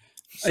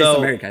 It's So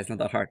America. It's not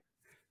that hard.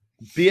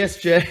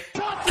 BSJ.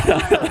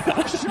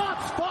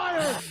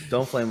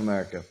 Don't flame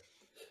America.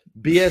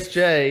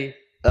 BSJ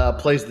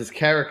plays this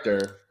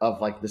character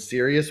of like the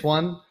serious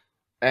one,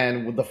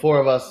 and with the 4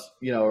 of us,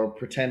 you know, are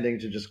pretending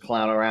to just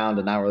clown around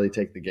and not really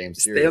take the game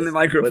serious. Stay on the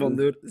microphone,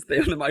 But dude. Stay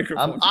on the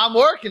microphone. I'm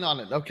working on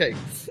it. Okay.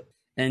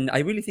 And I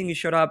really think it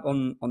showed up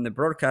on the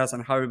broadcast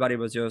and how everybody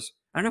was just,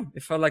 I don't know,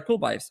 it felt like cool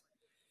vibes.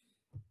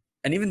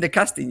 And even the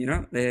casting, you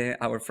know,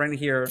 our friend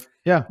here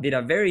Yeah. did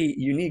a very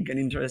unique and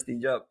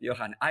interesting job,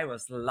 Johan. I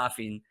was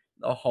laughing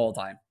the whole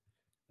time.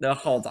 The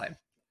whole time.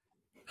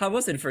 How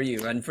was it for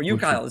you? And for you,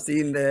 Kyle,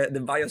 seeing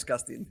the BIOS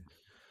casting?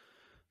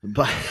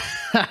 But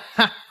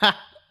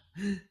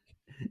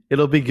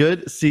it'll be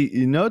good. See,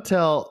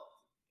 Notel,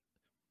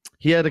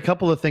 he had a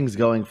couple of things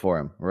going for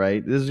him,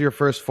 right? This is your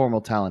first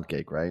formal talent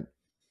gig, right?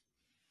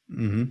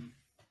 Mm-hmm.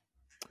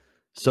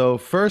 So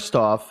first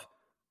off,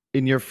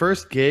 in your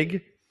first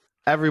gig,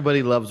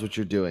 everybody loves what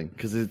you're doing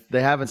because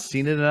they haven't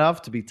seen it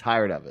enough to be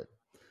tired of it.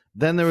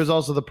 Then there was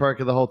also the perk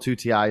of the whole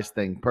 2TIs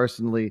thing.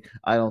 Personally,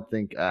 I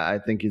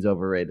think he's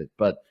overrated.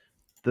 But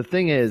the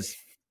thing is,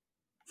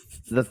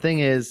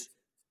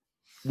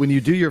 when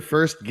you do your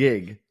first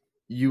gig,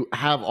 you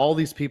have all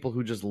these people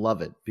who just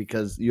love it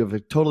because you have a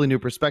totally new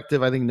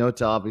perspective. I think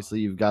Notel, obviously,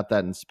 you've got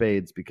that in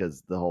spades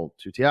because the whole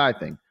 2TI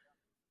thing.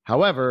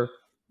 However,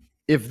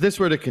 if this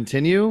were to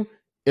continue,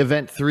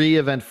 Event 3,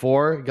 Event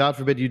 4, God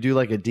forbid you do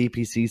like a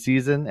DPC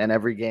season and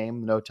every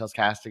game Notel's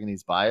casting and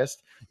he's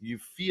biased, you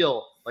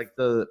feel like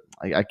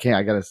I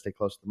gotta stay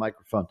close to the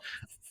microphone.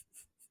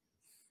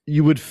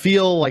 You would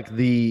feel like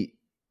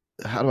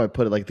how do I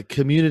put it? Like the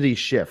community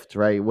shift,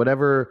 right?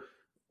 Whatever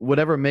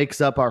makes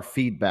up our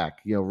feedback,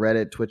 you know,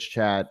 Reddit, Twitch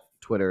chat,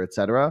 Twitter,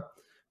 etc.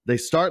 They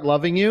start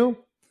loving you.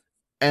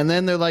 And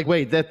then they're like,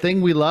 wait, that thing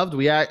we loved,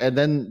 and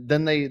then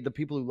the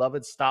people who love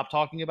it stop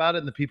talking about it,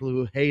 and the people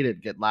who hate it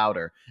get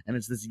louder. And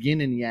it's this yin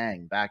and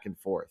yang back and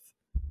forth.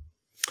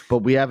 But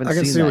we haven't seen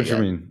that. I can see what yet.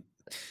 you mean.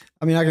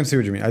 I mean, I can see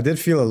what you mean. I did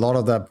feel a lot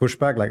of that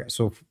pushback. Like,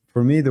 so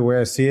for me, the way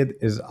I see it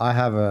is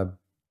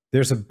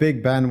there's a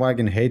big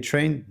bandwagon hate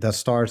train that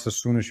starts as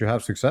soon as you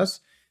have success.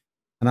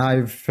 And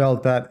I've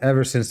felt that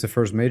ever since the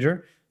first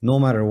major. No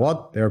matter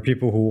what, there are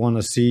people who want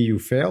to see you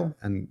fail.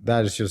 And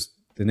that is just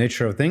the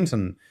nature of things.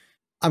 And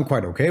I'm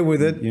quite okay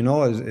with it, you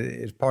know,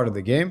 it's part of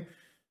the game.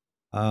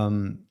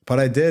 But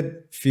I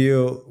did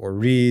feel or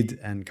read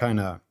and kind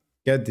of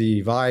get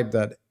the vibe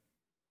that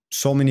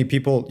so many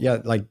people,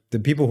 like the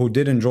people who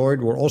did enjoy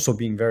it were also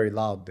being very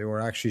loud. They were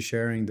actually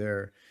sharing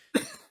their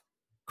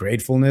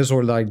gratefulness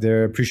or like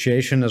their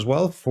appreciation as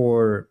well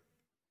for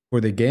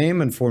the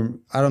game and for,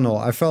 I don't know,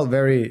 I felt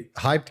very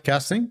hyped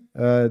casting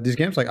these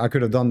games. Like I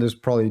could have done this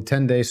probably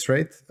 10 days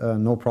straight,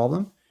 no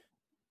problem.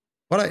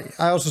 But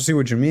I also see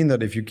what you mean,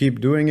 that if you keep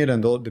doing it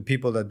and the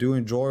people that do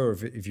enjoy, or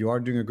if you are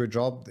doing a good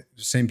job,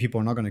 the same people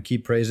are not going to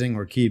keep praising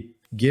or keep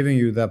giving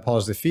you that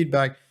positive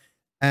feedback.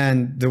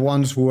 And the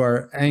ones who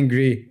are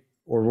angry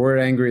or were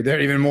angry, they're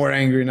even more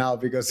angry now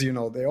because, you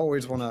know, they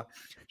always want to,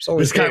 it's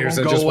always This guy haters won't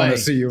that go just want away.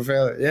 to see you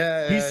fail.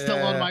 Yeah, He's still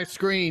on my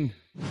screen.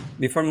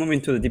 Before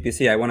moving to the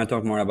DPC, I want to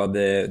talk more about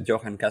the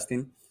Johan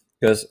casting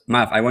because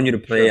Mav, I want you to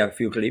play a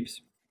few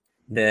clips.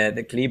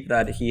 The clip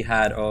that he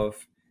had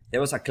of, there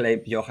was a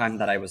clip, Johan,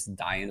 that I was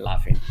dying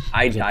laughing.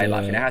 I died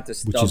laughing. I had to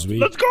stop.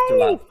 Let's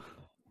go!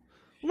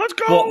 Let's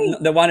go! Well,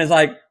 the one is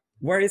like,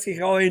 where is he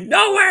going?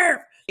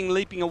 Nowhere!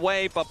 Leaping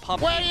away, but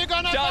Puppy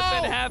doesn't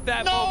have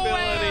that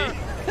mobility.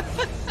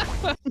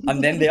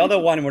 And then the other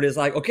one where it's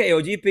like, okay,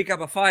 OG pick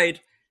up a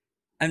fight.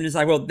 And it's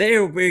like, well,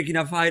 they're picking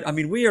up a fight. I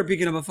mean, we are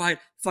picking up a fight.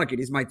 Fuck it,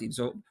 it's my team.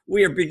 So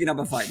we are picking up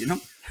a fight, you know?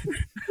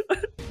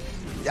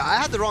 Yeah, I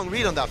had the wrong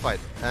read on that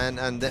fight.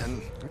 And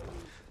then,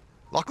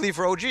 luckily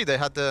for OG, they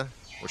had the,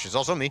 which is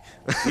also me.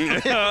 we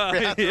had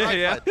the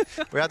right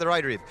fight. We had the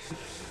right read.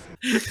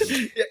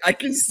 I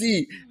can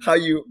see how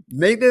you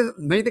made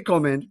the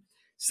comment.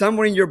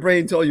 Somewhere in your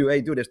brain told you, hey,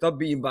 dude, stop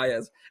being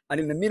biased. And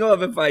in the middle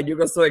of a fight, you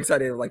got so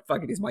excited, like,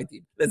 fuck it, it's my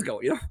team. Let's go,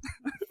 you know?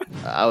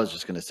 I was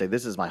just going to say,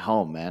 this is my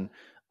home, man.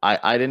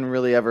 I didn't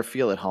really ever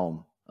feel at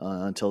home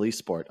until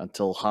eSport,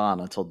 until Han,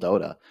 until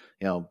Dota.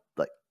 You know,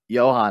 like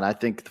Johan, I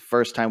think the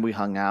first time we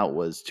hung out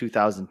was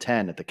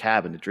 2010 at the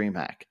cabin at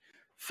DreamHack.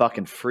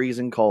 Fucking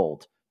freezing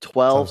cold.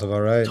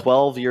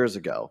 12 years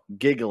ago,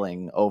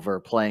 giggling over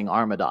playing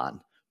Armadan,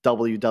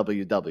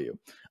 WWW.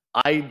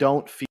 I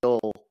don't feel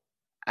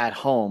at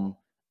home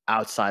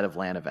outside of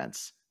LAN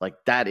events. Like,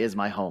 that is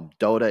my home.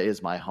 Dota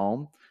is my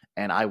home,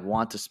 and I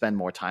want to spend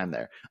more time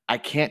there. I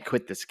can't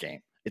quit this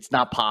game. It's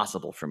not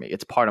possible for me.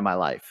 It's part of my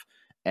life.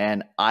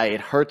 And it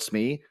hurts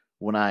me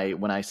when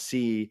I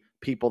see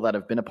people that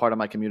have been a part of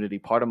my community,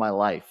 part of my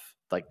life,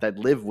 like that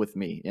live with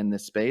me in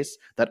this space,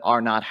 that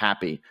are not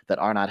happy, that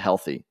are not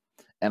healthy.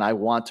 And I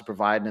want to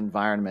provide an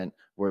environment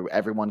where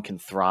everyone can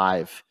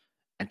thrive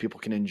and people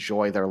can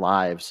enjoy their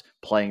lives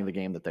playing the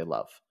game that they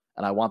love.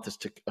 And I want this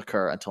to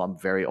occur until I'm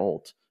very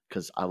old,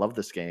 because I love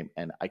this game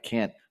and I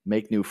can't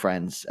make new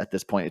friends at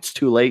this point. It's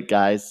too late,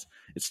 guys.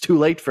 It's too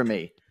late for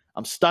me.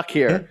 I'm stuck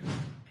here.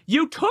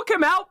 You took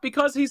him out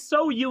because he's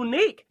so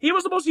unique. He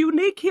was the most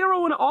unique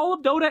hero in all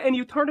of Dota, and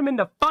you turned him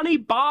into funny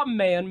bomb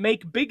man,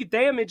 make big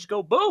damage,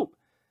 go boom.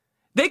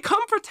 They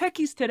come for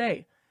techies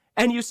today,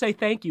 and you say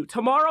thank you.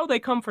 Tomorrow, they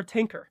come for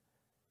Tinker.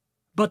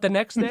 But the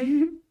next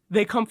day,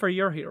 they come for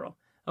your hero.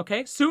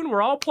 Okay? Soon,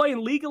 we're all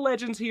playing League of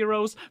Legends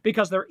heroes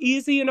because they're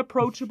easy and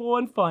approachable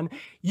and fun.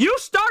 You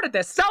started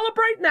this.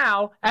 Celebrate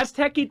now as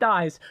Techie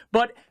dies.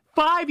 But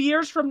 5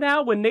 years from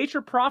now, when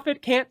Nature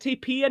Prophet can't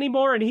TP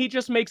anymore and he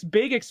just makes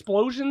big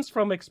explosions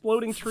from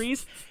exploding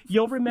trees,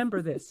 you'll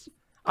remember this.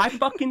 I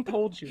fucking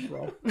told you,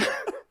 bro.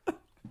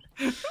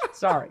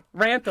 Sorry.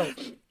 Rant over.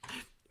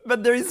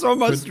 But there is so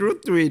much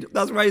truth to it.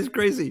 That's why it's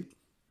crazy.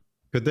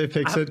 Could they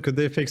fix it? Could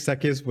they fix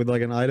techies with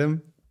like an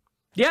item?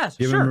 Yes,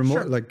 Give sure, them remote,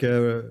 sure. like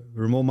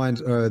remote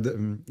mines.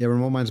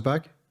 Remote mines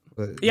back.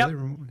 Yep.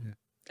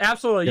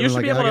 Absolutely. Give You them, should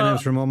like, be able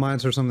Aghanim's to. remote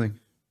mines or something.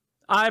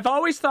 I've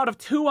always thought of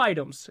 2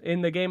 items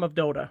in the game of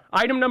Dota.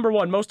 Item number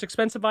 1, most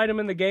expensive item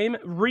in the game,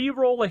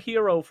 re-roll a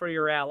hero for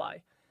your ally.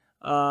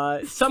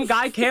 Some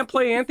guy can't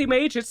play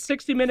Anti-Mage, it's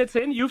 60 minutes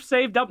in, you've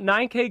saved up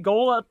 9k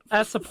gold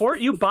as support,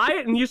 you buy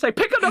it and you say,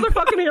 pick another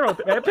fucking hero,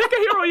 man. Pick a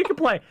hero you can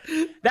play.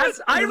 That's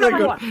item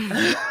number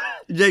 1.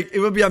 Jake, it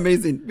would be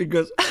amazing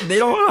because they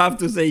don't have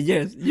to say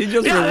yes. You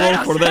just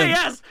roll for them.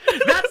 Yes,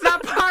 that's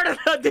not part of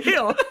the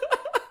deal.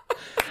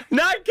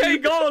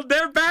 9k gold,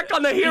 they're back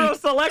on the hero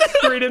select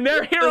screen and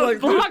their hero's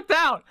blocked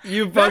out.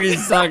 You fucking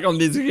suck on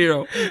this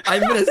hero.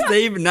 I'm gonna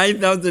save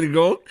 9,000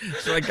 gold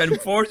so I can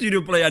force you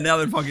to play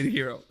another fucking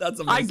hero.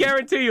 That's amazing. I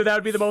guarantee you that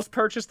would be the most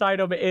purchased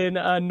item in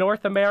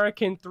North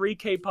American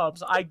 3K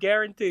pubs. I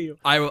guarantee you.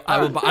 I will.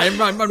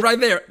 I'm right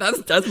there.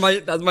 That's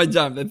my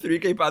jam. The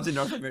 3K pubs in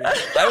North America.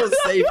 I will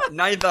save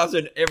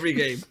 9,000 every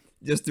game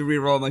just to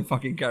reroll my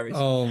fucking carries.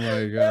 Oh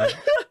my god.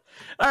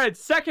 All right,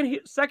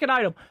 second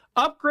item.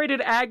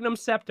 Upgraded Agnum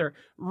Scepter.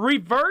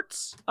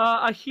 Reverts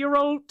a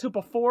hero to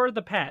before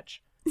the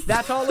patch.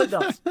 That's all it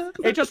does.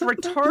 It just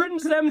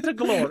returns them to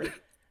glory.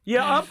 You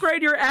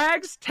upgrade your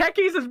Ags,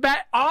 Techies is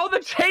back. All the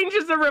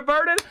changes are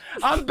reverted.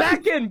 I'm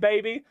back in,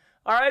 baby.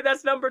 All right,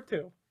 that's number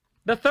 2.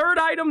 The third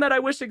item that I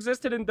wish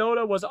existed in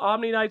Dota was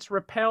Omni Knight's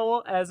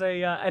Repel as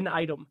an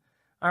item.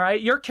 All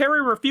right, your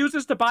carry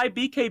refuses to buy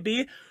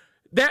BKB.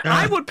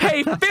 I would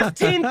pay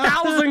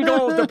 15,000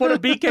 gold to put a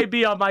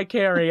BKB on my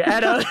carry.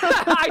 And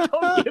I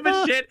don't give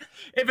a shit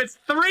if it's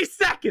 3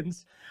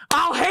 seconds.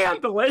 I'll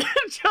handle it.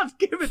 Just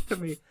give it to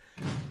me.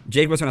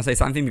 Jake was gonna say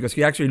something because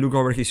he actually looked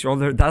over his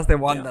shoulder. That's the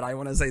one that I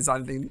want to say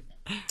something.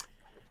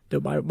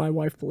 Dude, my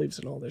wife believes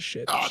in all this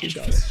shit. She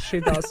does. She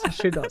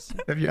does.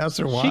 Have you asked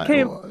her why?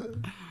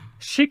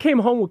 She came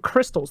home with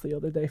crystals the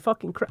other day.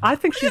 Fucking I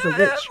think she's a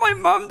witch. My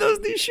mom does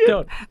this shit.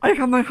 Dude. I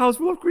have my house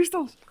full of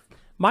crystals.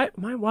 My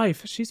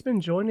wife, she's been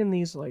joining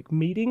these like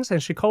meetings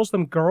and she calls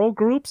them girl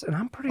groups, and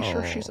I'm pretty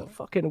sure she's a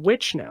fucking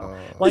witch now.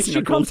 Like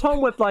she comes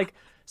home with like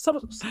some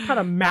kind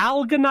of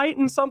malganite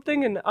and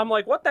something, and I'm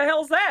like, what the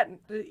hell's that?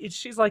 And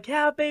she's like,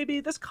 yeah, baby,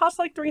 this costs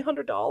like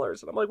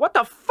 $300. And I'm like, what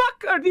the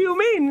fuck do you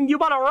mean? You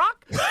bought a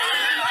rock?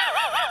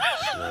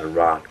 It's not a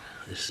rock.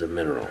 This is a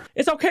mineral.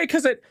 It's okay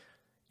because it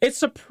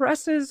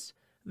suppresses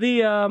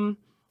the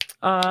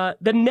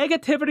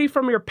negativity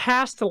from your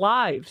past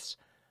lives.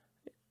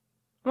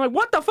 I'm like,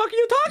 what the fuck are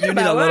you talking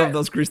about? You need a lot of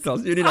those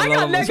crystals. You need a lot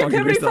got of those fucking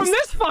negativity crystals. from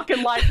this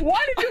fucking life.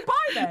 Why did you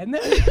buy that?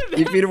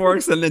 If it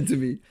works, send it to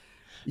me.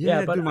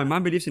 Yeah, but dude, my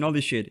mom believes in all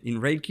this shit, in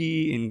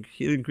Reiki, in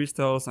healing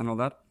crystals, and all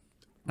that.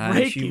 And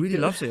Reiki, she really dude.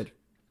 loves it.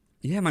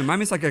 Yeah, my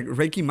mom is like a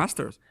Reiki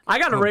master. I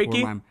got a Oh, poor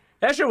Reiki. mom.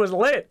 That shit was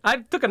lit. I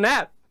took a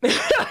nap.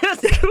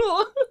 That's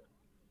cool.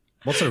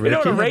 What's a Reiki? You know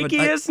what a Yeah, but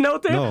Reiki is,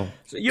 Note? No.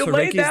 So you So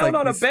lay Reiki is down like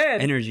on a this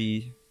bed.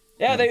 Energy.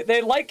 Yeah,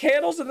 they light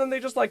candles and then they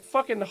just like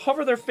fucking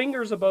hover their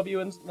fingers above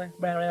you and it's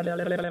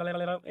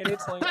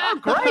like, oh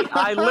great!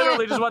 I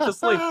literally just went to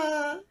sleep.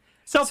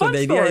 So So fun the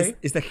idea story.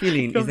 is the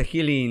healing, the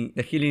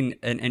healing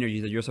and energy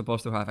that you're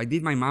supposed to have. I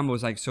did. My mom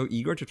was like so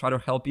eager to try to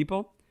help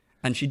people,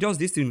 and she does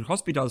this in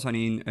hospitals and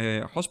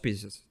in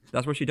hospices.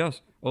 That's what she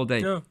does all day.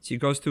 Yeah. She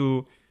goes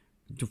to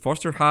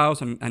foster house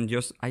and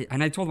just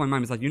I told my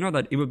mom, it's like, you know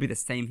that it would be the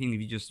same thing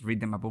if you just read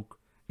them a book.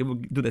 It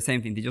would do the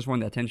same thing. They just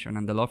want the attention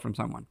and the love from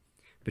someone,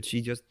 but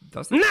she just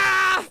does it.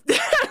 Nah,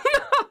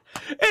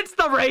 it's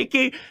the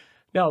Reiki.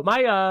 No,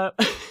 my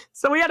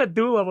so we had a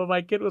doula when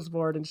my kid was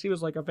born, and she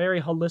was like a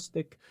very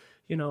holistic,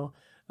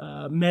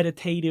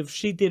 meditative.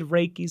 She did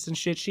Reikis and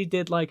shit. She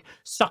did like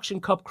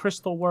suction cup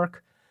crystal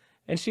work,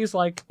 and she's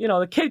like,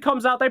 the kid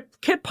comes out, the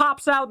kid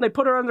pops out, and they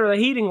put her under the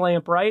heating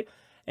lamp, right?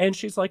 And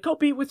she's like, go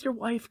be with your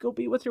wife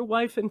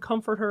and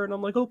comfort her. And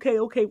I'm like, okay,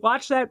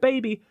 watch that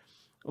baby.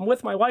 I'm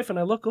with my wife, and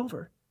I look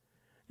over,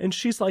 and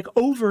she's like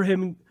over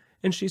him.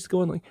 And she's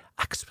going like,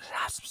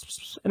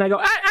 and I go,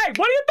 hey,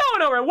 what are you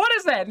doing over there? What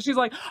is that? And she's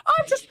like,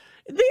 oh, just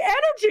the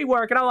energy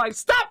work. And I'm like,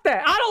 stop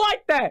that. I don't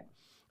like that.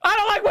 I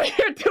don't like what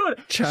you're doing.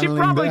 Channeling she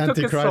probably the took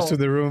his Antichrist soul. to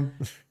the room.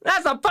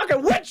 That's a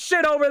fucking witch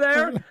shit over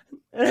there.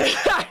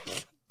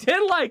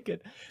 Didn't like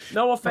it.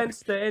 No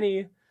offense to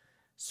any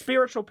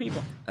spiritual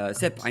people.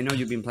 Sep, I know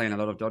you've been playing a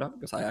lot of Dota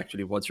because I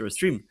actually watched your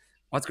stream.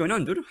 What's going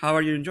on, dude? How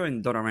are you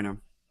enjoying Dota right now?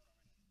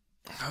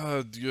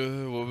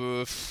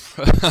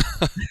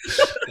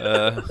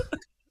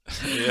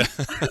 Yeah.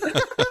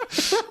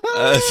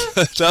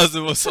 That was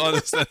the most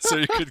honest answer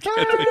you could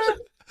get.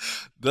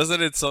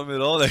 Doesn't it sum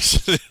it all,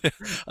 actually?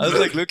 I was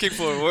like looking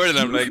for a word, and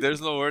I'm like,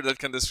 there's no word that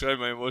can describe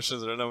my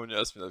emotions right now when you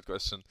ask me that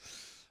question.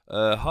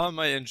 How am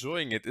I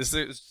enjoying it? Is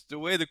the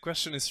way the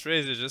question is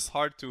phrased is just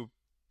hard to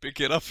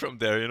pick it up from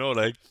there,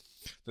 like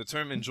the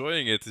term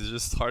enjoying it is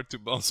just hard to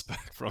bounce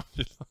back from,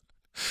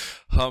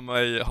 How am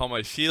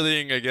I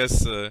feeling? I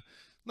guess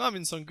no, I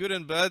mean some good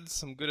and bad.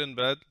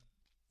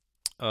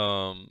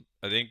 I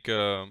think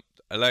I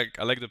like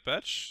the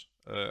patch.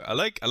 I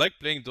like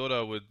playing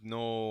Dota with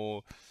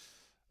no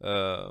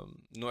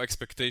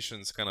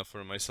expectations kind of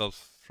for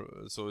myself.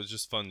 So it's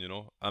just fun,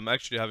 I'm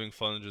actually having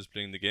fun just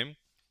playing the game.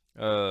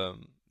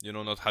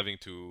 Not having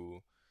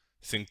to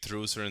think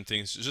through certain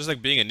things. It's just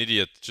like being an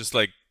idiot, just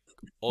like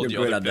all You're the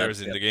good other at that, players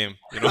in yeah. the game,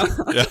 Yeah.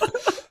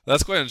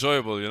 That's quite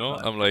enjoyable,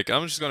 I'm like,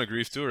 I'm just gonna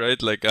grief too,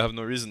 right? Like I have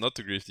no reason not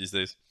to grief these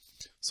days.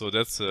 So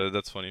that's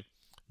funny.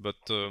 But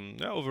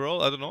yeah,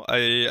 overall, I don't know.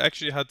 I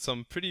actually had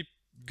some pretty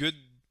good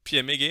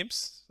PMA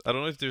games. I don't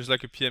know if there's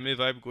like a PMA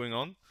vibe going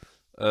on,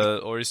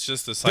 or it's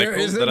just the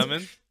cycle that I'm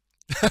in.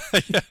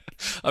 Yeah,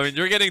 I mean,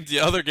 you're getting the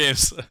other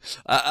games.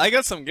 I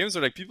got some games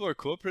where like people are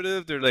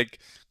cooperative. They're like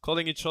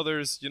calling each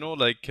other's,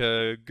 like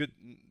good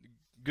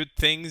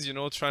things.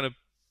 Trying to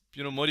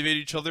motivate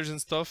each other's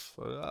and stuff.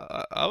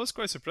 I was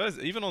quite surprised.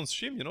 Even on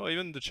stream,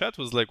 even the chat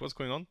was like, "What's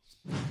going on?"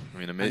 I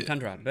mean, And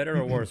Tundra, better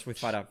or worse with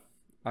Fada?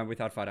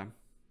 Without Fada?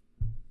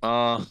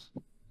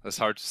 That's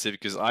hard to say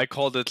because I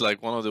called it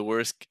like one of the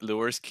worst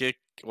kicks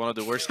in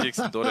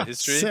Dota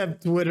history.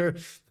 Except Twitter.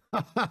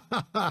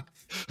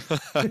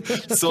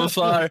 so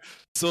far,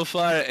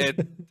 the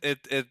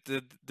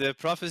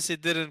prophecy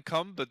didn't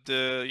come, but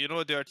the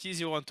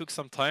Artesia one took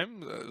some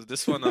time.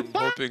 This one, I'm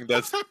hoping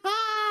that's.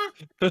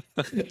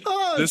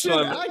 Oh, This shit,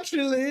 one-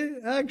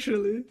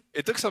 actually.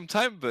 It took some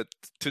time, but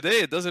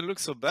today it doesn't look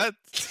so bad.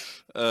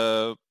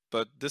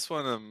 But this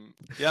one,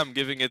 I'm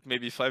giving it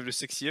maybe 5 to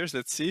 6 years.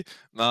 Let's see.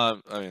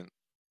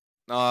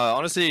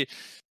 Honestly,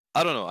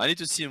 I don't know. I need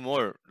to see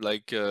more.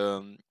 Like,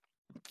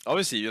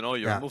 obviously, you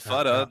remove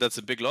Fada, that's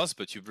a big loss,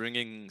 but you're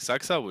bringing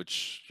Saxa,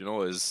 which,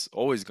 is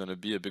always going to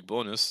be a big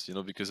bonus,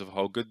 because of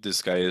how good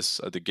this guy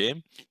is at the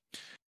game.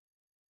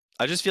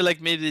 I just feel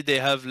like maybe they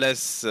have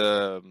less,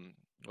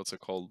 what's it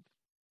called?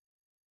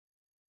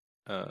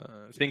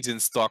 Things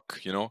in stock,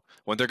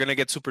 when they're going to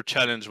get super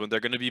challenged, when they're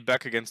going to be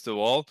back against the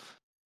wall.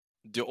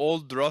 The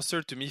old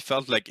roster to me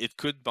felt like it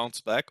could bounce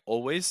back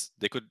always.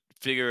 They could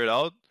figure it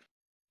out.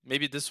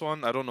 maybe this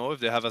one, I don't know if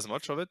they have as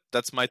much of it.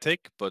 That's my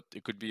take, but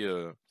it could be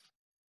a...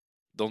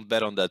 Don't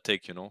bet on that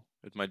take, you know?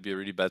 It might be a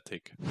really bad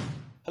take.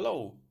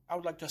 Hello, I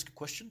would like to ask a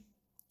question.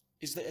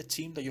 Is there a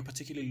team that you're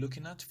particularly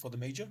looking at for the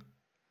major?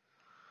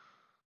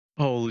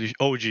 Holy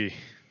OG.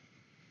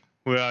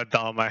 We are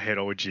down my head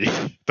OG.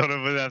 Don't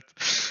ever that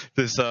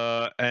this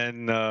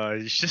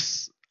it's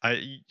just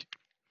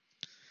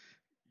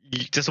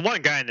just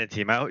one guy in the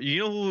team.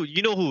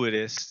 You know who it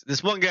is.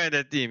 This one guy in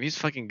that team, he's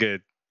fucking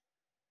good.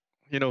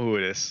 You know who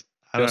it is.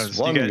 I don't Just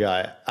know. one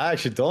guy. I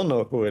actually don't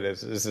know who it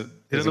is. Is it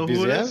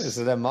BZM? Is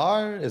it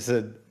MR? Is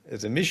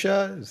it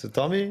Misha? Is it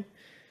Tommy?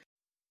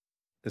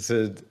 Is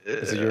it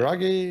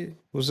Yuragi?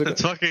 Who's it?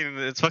 It's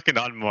fucking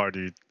Anmar,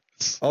 dude.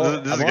 This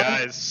Anmar?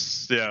 guy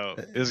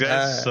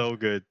is so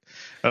good.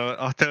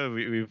 After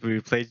we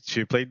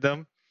played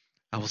them,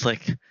 I was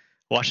like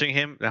watching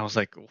him, and I was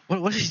like,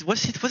 what's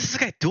this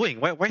guy doing?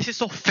 Why is he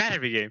so fat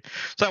every game?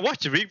 So I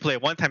watched the replay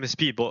one time in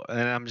speedball, and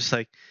I'm just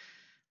like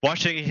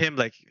watching him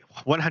like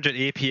 100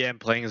 APM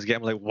playing his game.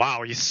 I'm like,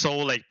 wow, he's so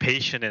like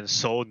patient and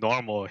so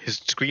normal. His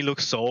screen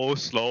looks so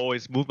slow.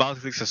 His mouse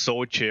clicks are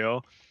so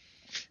chill.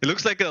 It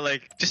looks like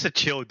just a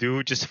chill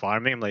dude just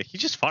farming. I'm like, he's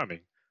just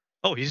farming.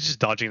 Oh, he's just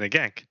dodging the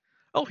gank.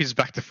 Oh, he's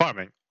back to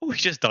farming. Oh,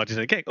 he's just dodging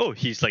the gank. Oh,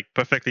 he's like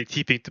perfectly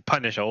TPing to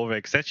punish over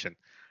extension.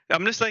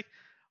 I'm just like,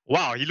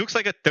 wow, he looks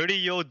like a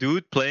 30-year-old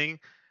dude playing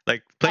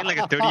like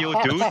a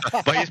 30-year-old dude,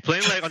 but he's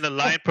playing like on the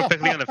line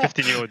perfectly on a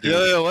 15-year-old dude.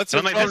 Yeah, what's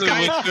your like, problem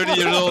with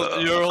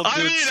 30-year-old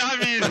dudes?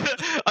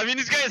 I mean,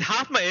 this guy is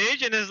half my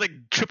age and is like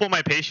triple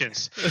my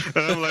patience.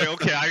 And I'm like,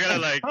 okay, I gotta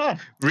like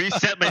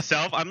reset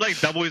myself. I'm like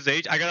double his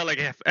age. I gotta like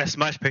have as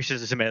much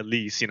patience as him at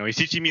least. You know, he's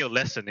teaching me a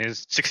lesson.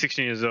 He's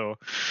 16 years old.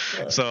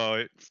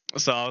 So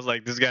I was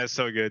like, this guy's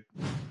so good.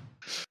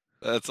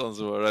 That sounds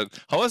about right.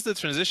 How was the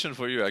transition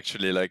for you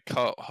actually? Like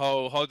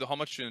how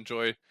much do you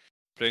enjoy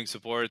playing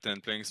support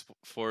and playing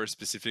for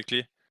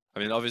specifically? I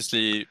mean,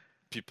 obviously,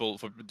 for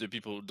the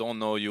people who don't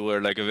know, you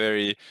were like a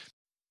very,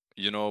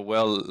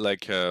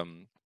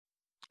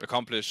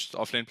 accomplished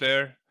offlane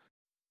player.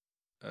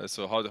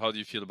 So how do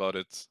you feel about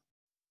it?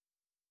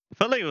 I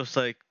felt like it was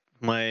like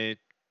my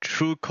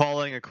true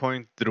calling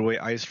according to the way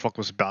IceFrog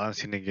was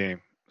balancing the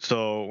game.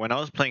 So when I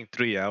was playing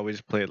 3, I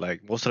always played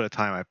like most of the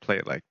time I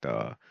played like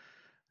the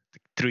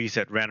 3s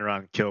that ran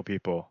around and kill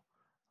people.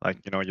 Like,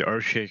 your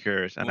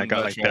Earthshakers, and I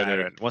got like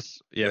better. And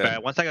once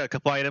I got a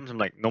couple items, I'm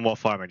like, no more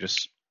farming,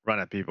 just run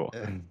at people.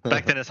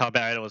 Back then, that's how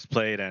bad it was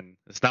played, and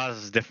it's now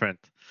this is different.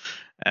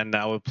 And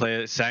I would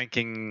play Sand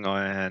King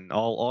and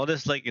all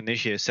this like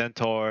Initiate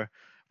Centaur.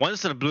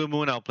 Once in a Blue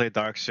Moon, I'll play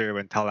Darkseer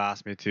when Tal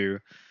asked me to,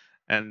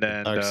 and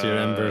then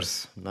Darkseer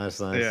Embers, nice.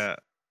 Yeah,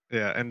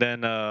 and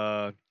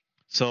then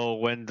so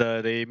when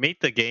they made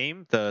the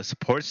game, the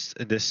supports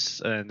in this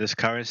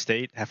current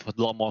state have a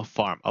lot more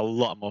farm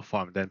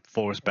than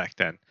 4s back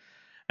then.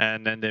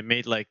 And then they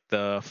made like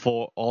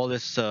all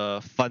this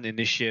fun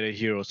initiator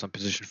heroes on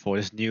position 4,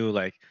 this new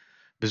like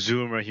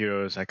Bazoomer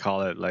heroes, I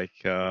call it, like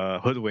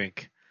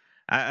Hoodwink.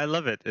 I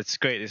love it. It's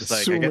great. It's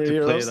like I get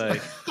to play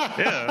like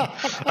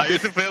I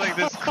get to play like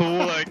this cool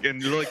like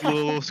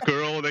little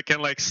squirrel that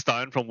can like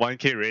stun from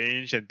 1k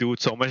range and do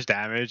so much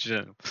damage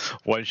and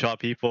one shot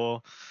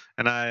people.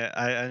 And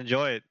I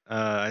enjoy it.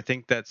 I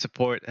think that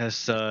support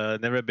has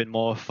never been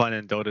more fun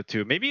in Dota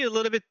 2. Maybe a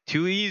little bit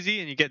too easy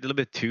and you get a little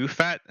bit too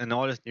fat and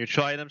all this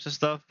neutral items and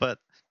stuff, but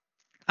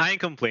I ain't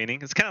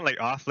complaining. It's kind of like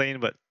off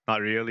lane, but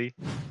not really.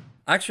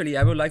 Actually,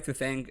 I would like to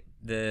thank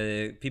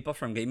the people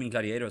from Gaming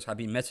Gladiators have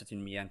been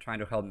messaging me and trying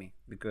to help me,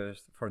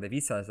 because for the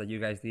visas that you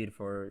guys did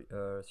for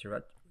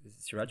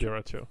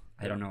Sriracha?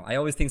 I don't know. I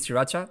always think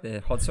Sriracha,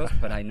 the hot sauce,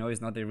 but I know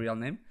it's not the real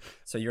name.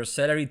 So your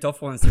celery,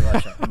 tofu, and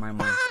Sriracha in my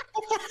mind.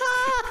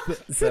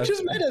 So,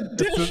 just made a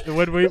dish.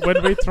 When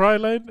we try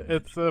lane,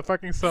 it's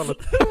fucking salad.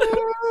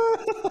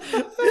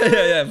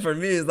 yeah. For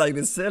me, it's like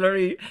the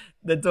celery,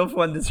 the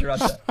tofu, and the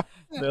Sriracha.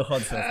 The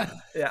hot sauce.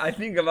 Yeah, I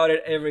think about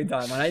it every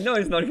time, and I know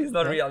it's not his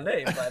real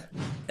name,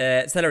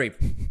 but Celery,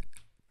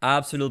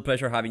 absolute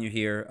pleasure having you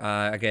here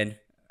again.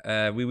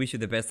 We wish you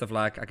the best of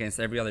luck against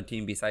every other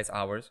team besides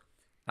ours.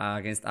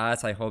 Against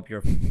us, I hope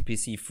your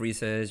PC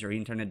freezes, your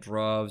internet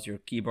drops, your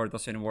keyboard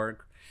doesn't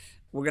work.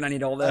 We're gonna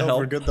need all the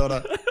help. For good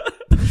Dota.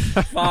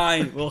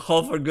 Fine, we'll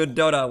hope for good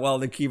Dota while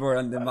the keyboard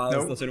and the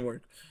mouse doesn't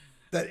work.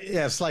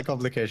 Slight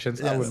complications.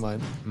 Yes. I wouldn't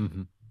mind.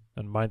 Mm-hmm.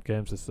 And Mind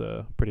Games is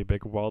a pretty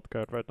big wild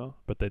card right now,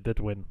 but they did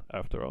win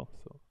after all.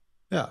 So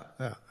yeah,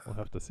 we'll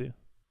have to see.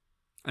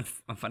 And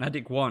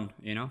Fnatic won,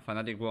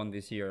 Fnatic won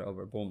this year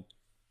over Boom,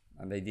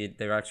 and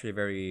they're actually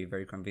very,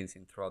 very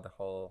convincing throughout the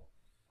whole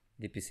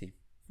DPC.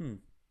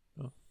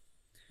 Oh.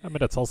 I mean,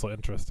 that's also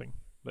interesting.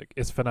 Like,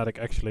 is Fnatic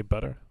actually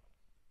better?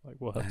 Like,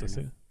 we'll have to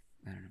see.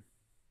 I don't know.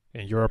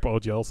 In Europe,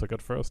 OG also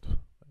got first.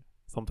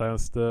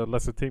 Sometimes the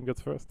lesser team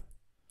gets first.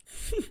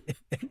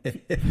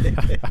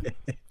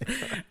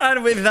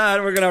 And with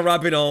that, we're gonna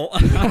wrap it all.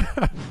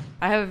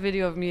 I have a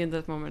video of me in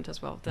that moment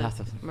as well that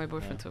my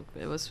boyfriend took.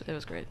 It was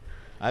great.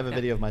 I have a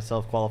video of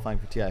myself qualifying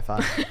for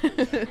TI5.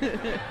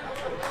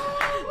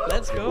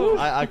 Let's go.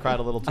 I cried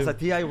a little too. As a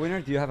TI winner,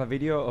 do you have a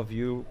video of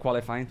you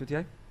qualifying to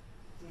TI?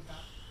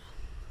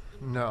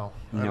 No,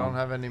 I No. don't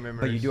have any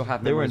memories. But you do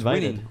have They were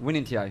memories invited.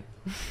 winning TI.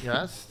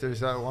 Yes, there's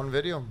that one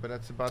video, but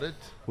that's about it.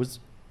 Was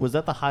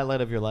that the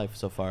highlight of your life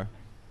so far?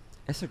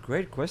 That's a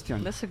great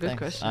question. That's a good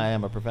question. I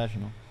am a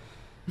professional.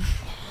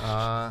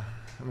 I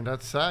mean,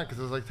 that's sad because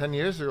it was like 10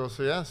 years ago.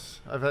 So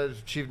yes, I've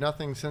achieved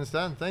nothing since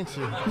then. Thanks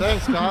you.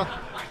 Thanks, Kyle.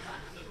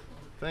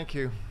 Thank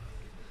you.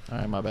 All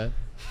right, my bad.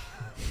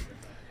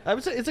 I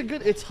would say it's a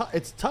good. It's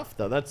tough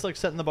though. That's like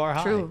setting the bar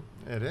high. True.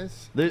 It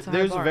is. There's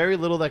very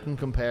little that can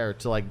compare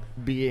to like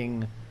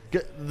being.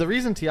 The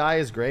reason TI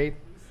is great,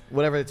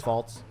 whatever its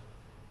faults,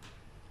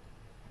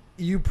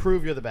 you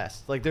prove you're the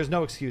best. Like there's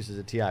no excuses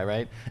at TI,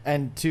 right?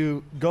 And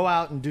to go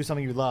out and do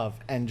something you love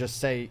and just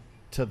say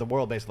to the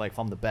world basically like, if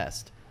I'm the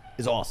best,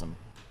 is awesome.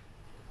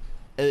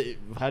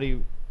 How do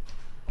you?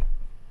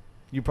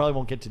 You probably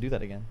won't get to do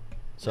that again.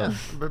 So. Yeah,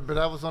 but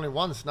that was only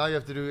once. Now you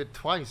have to do it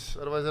twice.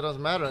 Otherwise, it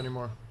doesn't matter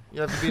anymore.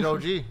 You have to beat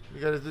OG. You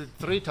got to do it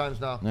 3 times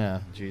now.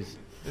 Yeah, jeez.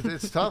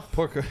 It's tough.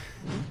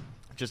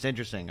 Just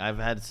interesting. I've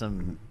had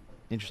some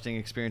interesting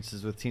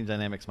experiences with team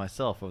dynamics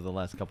myself over the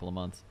last couple of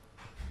months.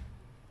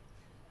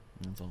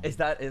 That's all. Is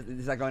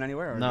that going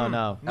anywhere? Or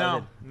No.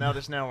 No,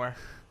 there's nowhere.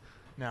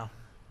 No.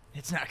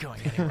 It's not going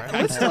anywhere.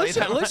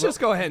 Let's just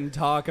go ahead and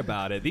talk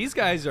about it. These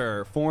guys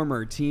are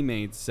former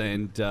teammates,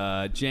 and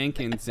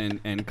Jenkins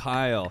and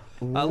Kyle.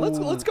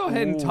 Let's go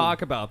ahead and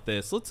talk about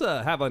this. Let's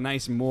have a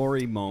nice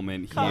Maury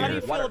moment here. Kyle, how do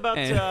you feel about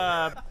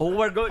How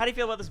do you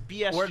feel about this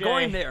BSJ? We're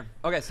going there.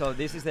 Okay, so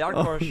this is the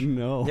Arcos,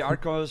 the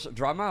Arcos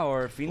drama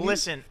or Finley?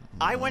 Listen,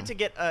 I went to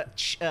get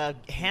a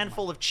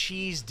handful of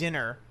cheese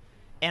dinner,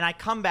 and I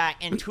come back,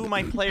 and 2 of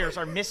my players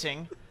are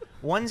missing.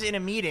 One's in a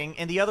meeting,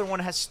 and the other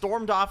one has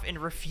stormed off and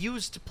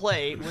refused to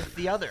play with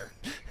the other.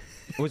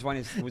 Which one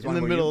is? In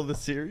the middle of the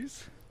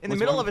series. In the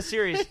middle of a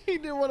series. He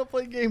didn't want to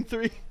play game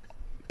 3.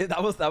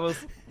 That was.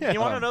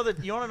 You want to know the?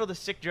 You want to know the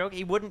sick joke?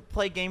 He wouldn't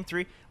play game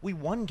 3. We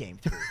won game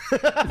 3.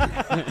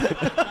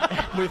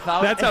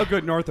 That's how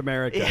good North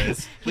America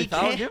is.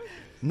 Without him?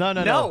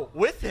 No,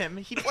 with him.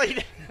 He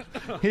played.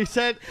 He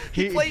said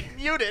he played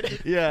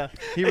muted. Yeah,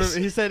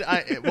 he said.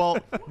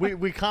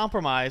 We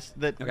compromised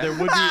that there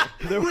would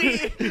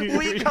be.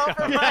 We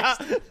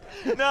compromised.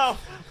 No,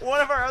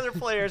 one of our other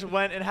players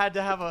went and had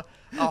to have a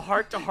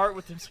heart-to-heart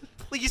with him. So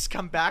please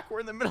come back. We're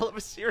in the middle of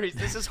a series.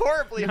 This is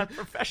horribly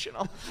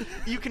unprofessional.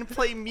 You can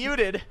play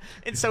muted,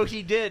 and so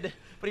he did.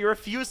 But he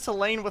refused to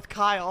lane with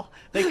Kyle.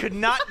 They could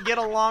not get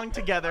along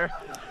together,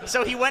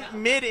 so he went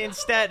mid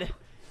instead.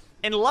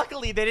 And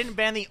luckily, they didn't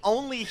ban the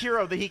only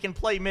hero that he can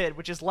play mid,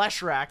 which is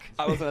Leshrac.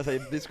 I was gonna say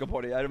Disco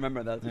Party. I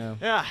remember that.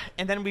 Yeah,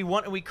 and then we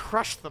won and we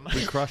crushed them.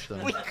 We crushed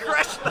them. We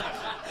crushed them.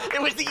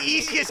 It was the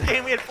easiest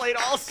game we had played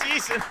all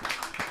season.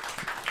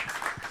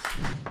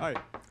 Hi,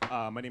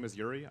 my name is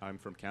Yuri. I'm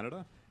from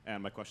Canada,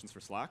 and my question's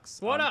for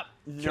Slacks. What up?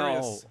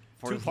 Curious,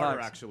 for two-parter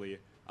Slacks. actually.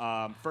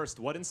 First,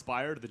 what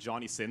inspired the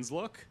Johnny Sins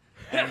look?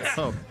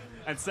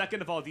 And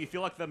second of all, do you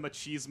feel like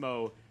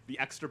the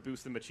extra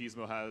boost in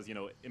Machismo has,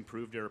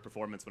 improved your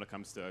performance when it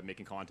comes to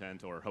making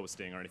content or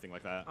hosting or anything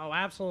like that? Oh,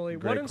 absolutely.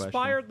 Great What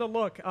inspired the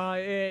look?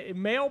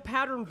 Male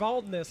pattern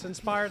baldness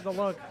inspired the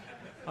look.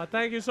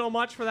 Thank you so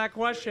much for that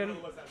question.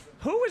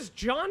 Who is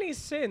Johnny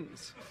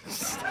Sins?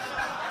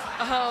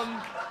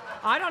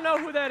 I don't know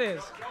who that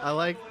is.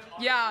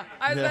 Yeah,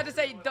 I was about to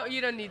say,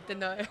 you don't need to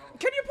know.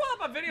 Can you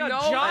pull up a video No,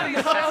 of Johnny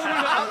Sins? I I don't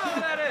know who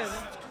that is.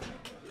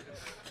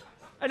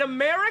 An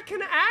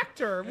American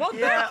actor. Well,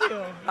 thank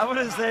you. I want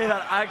to say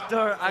that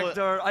actor. I he's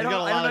don't got a know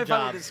lot if of I would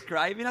jobs.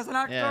 describe him as an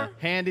actor. Yeah,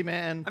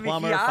 handyman, I mean,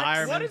 plumber, he acts.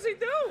 fireman. What does he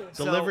do?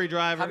 Delivery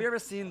driver. Have you ever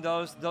seen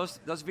those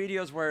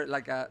videos where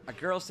like a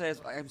girl says,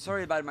 "I'm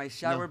sorry, but my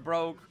shower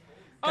broke."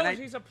 Oh,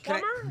 he's a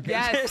plumber?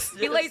 Yes,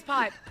 he lays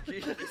pipe.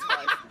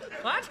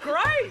 That's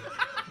great.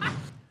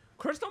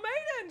 Crystal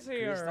Maiden's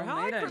here. Crystal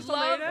Hi, Maiden. Crystal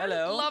Love,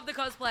 Maiden. love the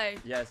cosplay.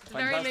 Yes,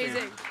 very fantastic.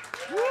 amazing.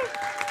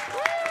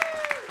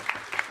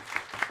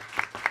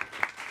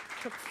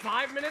 Took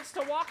 5 minutes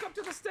to walk up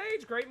to the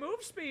stage. Great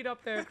move speed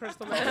up there,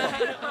 Crystal Maiden.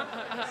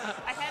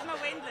 I had my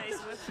Wayne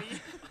with me.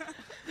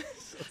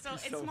 So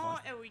it's so more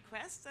fun. a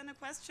request than a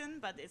question,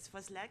 but it's for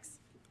Slacks.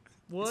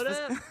 What It's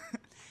for- up?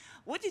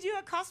 Would you do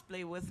a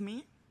cosplay with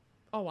me?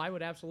 Oh, I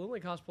would absolutely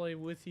cosplay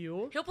with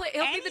you. He'll be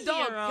the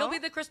dog. hero? He'll be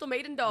the Crystal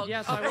Maiden dog.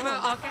 Yes, I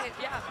will. Okay,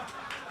 yeah.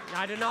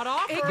 I did not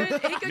offer. He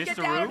could get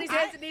Mr. down Rue? on his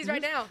hands and knees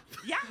right now.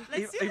 Yeah,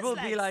 let's do It will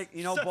be like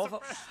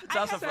both.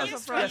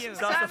 Sassafras for you.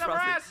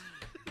 Sassafras.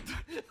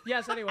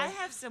 Yes, anyway. I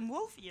have some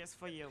wolf ears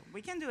for you.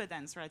 We can do a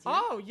dance right here.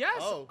 Oh,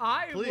 yes.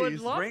 I would please.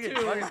 love Bring it.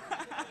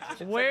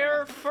 to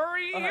wear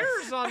furry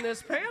ears on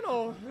this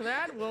panel.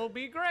 That will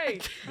be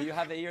great. Do you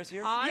have the ears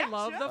here? I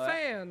love the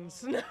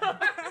fans.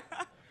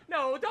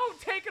 No, don't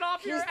take it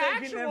off He's your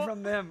taking actual. them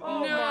from them.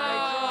 Oh, No. my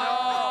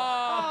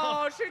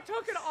God. Oh, she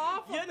took it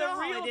off You of know the how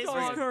real it is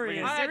dog. with couriers.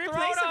 All right, They're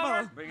throw it over.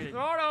 replaceable. Bring it in.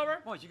 Throw it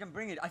over. Oh, she can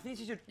bring it. I think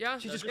she should. Yeah.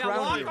 She should Yeah, crown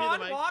walk you.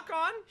 on, walk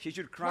on. She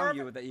should crown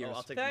you with the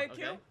ears. Thank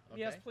you.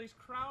 Yes, please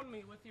crown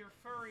me with your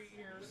furry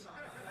ears.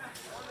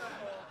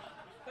 Wonderful.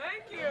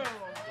 Thank you.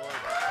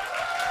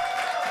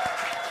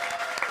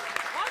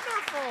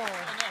 Wonderful.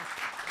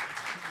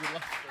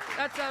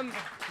 That's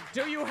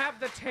Do you have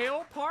the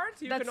tail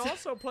part? You can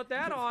also put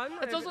that on.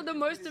 That's also the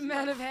most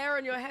amount of hair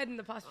on your head in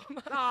the past few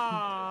months.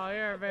 Oh,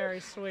 you're very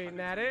sweet,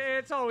 Nat.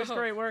 It's always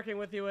great working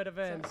with you at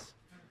events.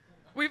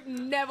 We've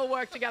never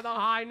worked together.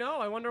 I know.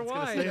 I wonder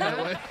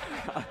why.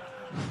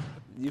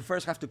 You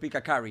first have to pick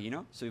a carry, you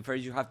know? So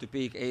first you have to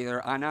pick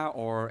either Ana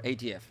or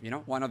ATF, you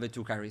know? One of the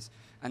two carries.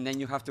 And then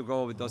you have to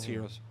go with those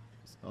heroes.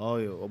 Oh,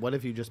 what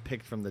if you just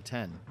picked from the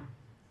 10?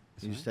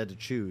 You just had to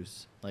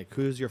choose. Like,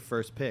 who's your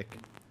first pick?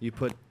 You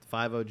put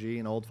 5OG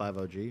and old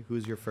 5OG.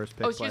 Who's your first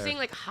pick? Oh, so you're saying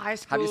like high Have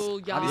school,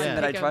 you young? seen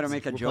that I try to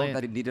make a We're joke playing.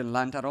 that it didn't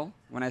land at all?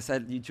 When I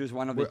said you choose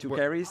one of the two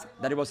carries,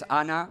 that it was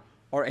Ana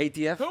or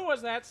ATF? Who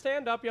was that?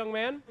 Stand up, young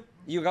man.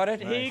 You got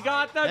it? He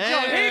got the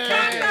joke. He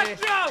got the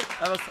joke.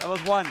 That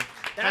was one.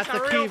 That's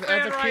a real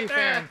fan right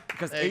there.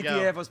 Because There you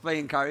ATF go. was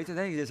playing carry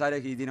today. He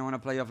decided he didn't want to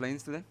play off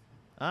lanes today.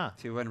 Ah.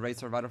 So he went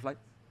Razor Battlefly.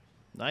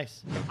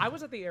 Nice. I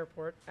was at the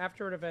airport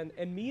after an event,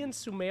 and me and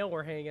Sumail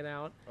were hanging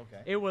out.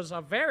 Okay. It was a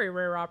very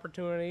rare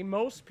opportunity.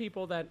 Most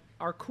people that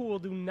are cool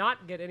do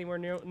not get anywhere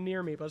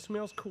near me, but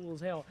Sumail's cool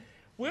as hell.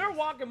 We were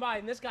walking by,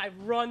 and this guy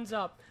runs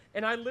up,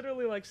 and I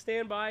literally like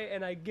stand by,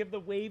 and I give the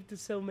wave to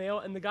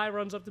Sumail, and the guy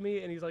runs up to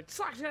me, and he's like,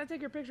 "Slacks, can I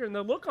take your picture?" And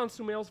the look on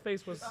Sumail's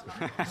face was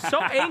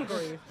so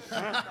angry.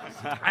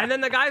 And then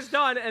the guy's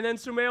done, and then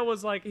Sumail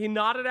was like, he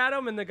nodded at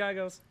him, and the guy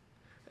goes,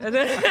 and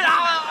then,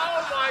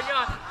 oh my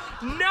God.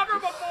 Never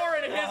before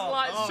in his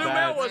life,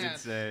 Sumail was,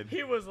 insane.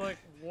 he was like,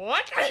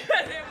 what?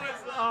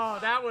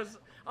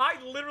 I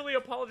literally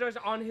apologized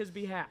on his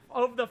behalf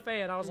of the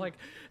fan. I was like,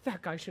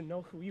 that guy should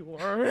know who you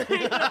are.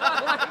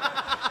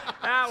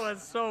 That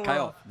was so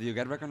Kyle, rough. do you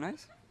get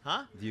recognized?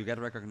 Huh? Do you get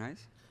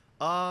recognized?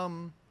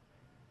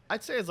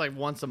 I'd say it's like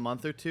once a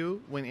month or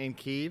two when in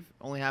Kyiv.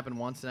 Only happened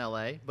once in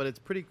LA, but it's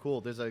pretty cool.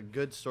 There's a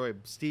good story.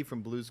 Steve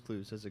from Blue's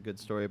Clues has a good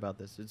story about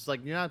this. It's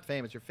like you're not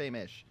famous, you're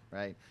fame-ish,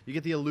 right? You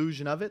get the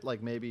illusion of it,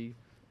 like maybe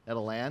at a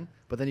LAN,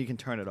 but then you can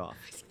turn it off.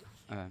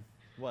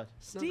 What?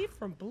 Steve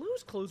from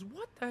Blue's Clues,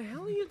 what the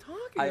hell are you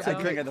talking I about?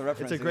 couldn't get the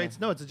reference. It's a great.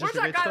 No, it's just Where's a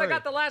great that guy story. that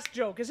got the last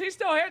joke? Is he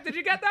still here? Did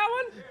you get that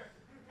one?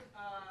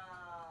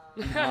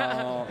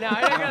 No. No,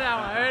 I didn't get that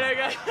one. I didn't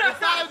get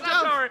It's not a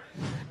joke.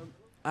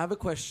 I have a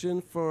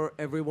question for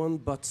everyone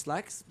but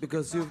Slacks,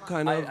 because you've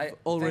kind of I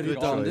already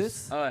thank you. done Choice.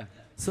 this. Oh.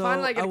 So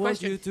Finally, I get I a want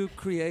question. you to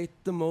create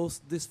the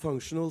most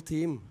dysfunctional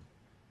team.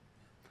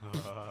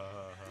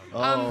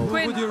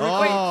 Quinn, would you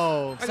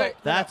Oh, Okay.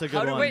 that's a good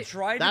How do one. we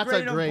try to That's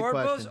create a it on great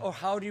purpose, question. or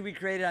how do we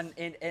create it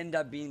and end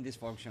up being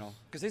dysfunctional?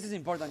 Because this is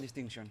important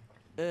distinction.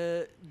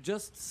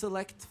 Just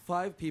select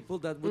 5 people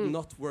that would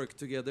not work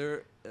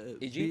together.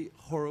 E.g.? Be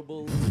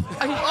horrible. No.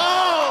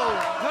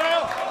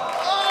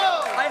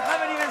 I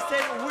haven't even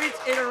said which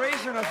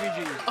iteration of EG.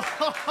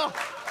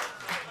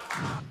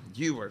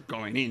 You were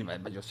going in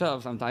by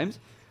yourself sometimes,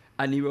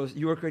 and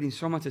you were creating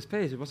so much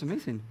space. It was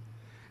amazing.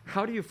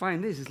 How do you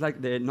find this? It's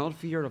like the not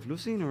fear of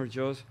losing, or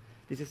just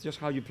this is just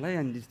how you play,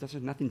 and this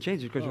doesn't nothing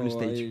changes because you're on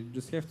stage. I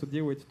just have to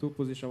deal with 2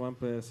 position 1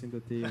 players in the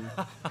team.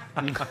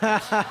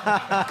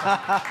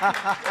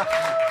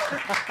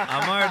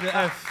 Amar the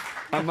F.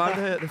 Amar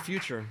the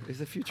future. Is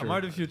the future.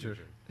 Amar the future.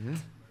 Yeah.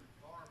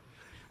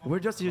 Where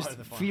does this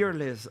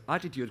fearless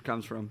attitude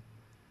comes from?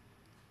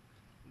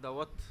 The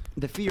what?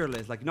 The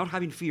fearless, like not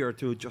having fear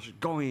to just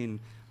go in,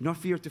 not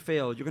fear to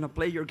fail. You're gonna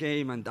play your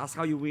game, and that's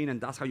how you win, and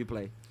that's how you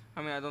play.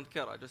 I mean, I don't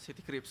care. I just hit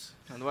the creeps.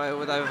 And why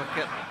would I ever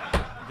care?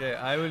 Okay,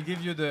 I will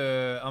give you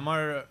the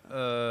Amar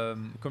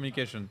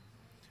communication.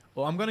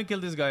 Oh, I'm gonna kill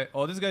this guy.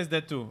 Oh, this guy's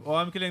dead too. Oh,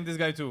 I'm killing this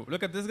guy too.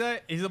 Look at this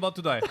guy. He's about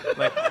to die.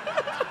 Like,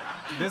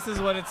 this is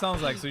what it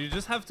sounds like. So you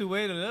just have to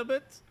wait a little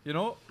bit, you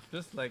know,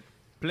 just like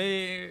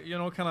play, you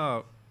know, kind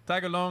of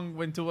tag along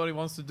into what he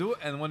wants to do.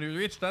 And when you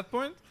reach that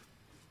point,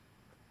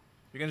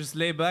 you can just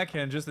lay back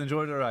and just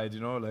enjoy the ride,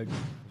 you know. Like,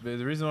 the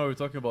reason why we're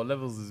talking about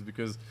levels is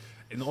because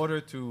in order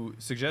to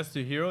suggest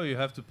a hero, you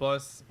have to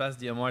pass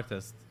the MR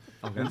test.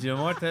 Okay. And the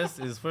MR test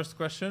is first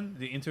question.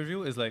 The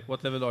interview is like,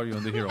 what level are you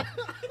on the hero?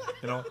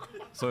 You know.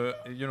 So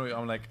you know,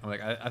 I'm like,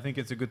 I think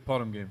it's a good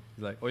bottom game.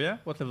 He's like, oh yeah,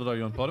 what level are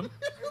you on bottom?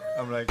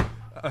 I'm like,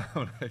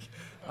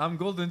 I'm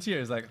golden tier.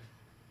 He's like,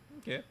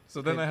 okay.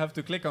 So then I have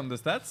to click on the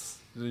stats.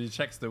 So he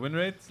checks the win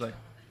rate. It's like,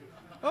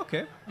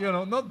 okay, you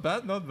know, not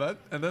bad.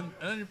 And then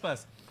you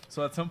pass.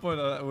 So at some point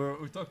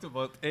we talked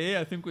about A.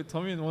 I think with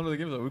Tommy in one of the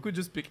games, like, we could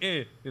just pick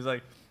A. He's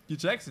like, he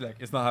checks. He's like,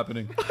 it's not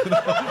happening.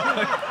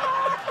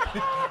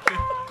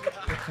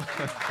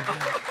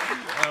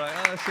 Alright,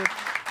 oh shit.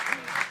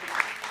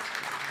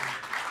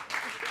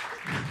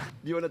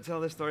 Do you want to tell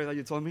the story that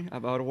you told me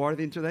about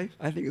warding today?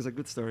 I think it's a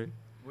good story.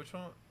 Which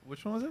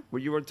one was it? Where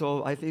you were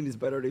told, I think it's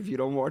better if you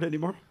don't ward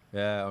anymore.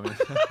 Yeah, I mean,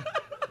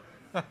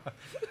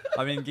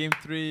 I mean, game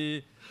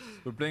 3,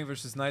 we're playing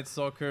versus Night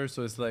Stalker,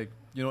 so it's like,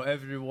 you know,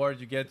 every ward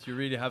you get, you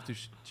really have to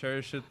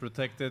cherish it,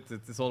 protect it.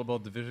 It's all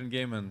about division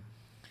game, and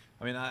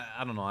I mean,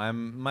 I don't know. I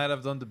might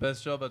have done the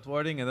best job at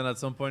warding, and then at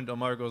some point,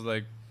 Omar goes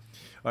like,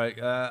 all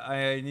right,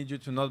 I need you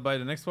to not buy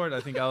the next ward.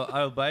 I think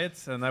I'll buy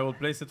it, and I will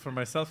place it for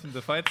myself in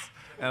the fights.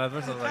 And at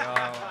first I was like, oh.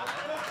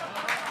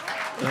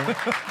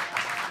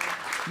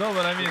 No,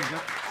 but I mean,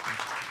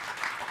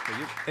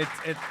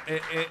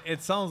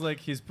 It sounds like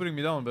he's putting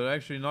me down, but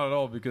actually not at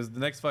all. Because the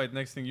next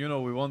thing you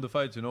know, we won the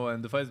fight, you know,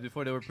 and the fights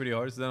before they were pretty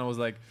hard. So then I was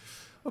like,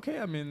 okay,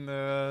 I mean,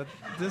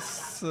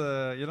 this,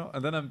 you know,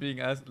 and then I'm being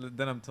asked,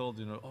 then I'm told,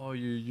 you know, oh,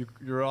 you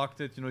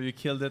rocked it, you know, you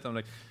killed it. I'm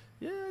like,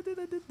 yeah, I did.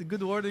 The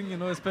good wording, you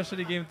know,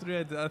 especially game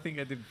 3. I think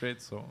I did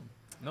great. So,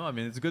 no, I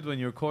mean, it's good when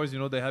your cores, you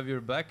know, they have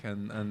your back,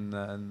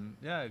 and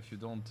yeah, if you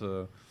don't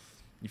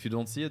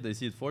see it, they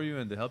see it for you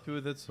and they help you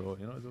with it. So,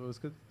 you know, it was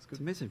good. It's good.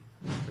 It's amazing.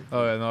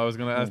 Oh, yeah, no, I was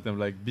gonna ask them,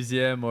 like,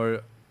 BZM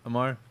or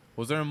Amar,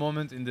 was there a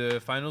moment in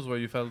the finals where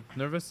you felt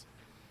nervous?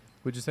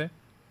 Would you say?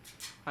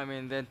 I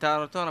mean, the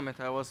entire tournament,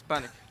 I was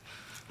panic.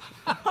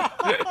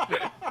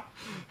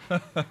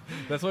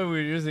 That's why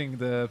we're using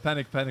the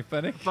panic. Panic.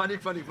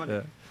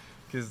 Yeah.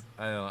 Because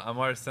I don't know,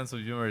 Amar's sense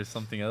of humor is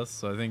something else.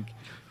 So I think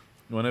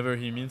whenever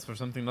he means for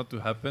something not to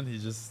happen, he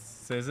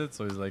just says it.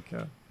 So he's like,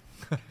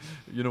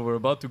 you know, we're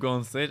about to go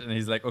on stage, and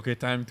he's like, okay,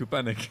 time to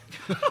panic.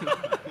 And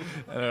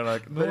they're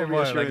like, no,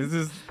 Amar,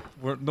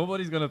 like,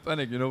 nobody's gonna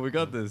panic. You know, we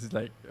got this. He's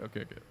like,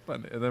 okay,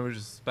 panic. And then we're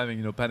just spamming,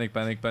 you know, panic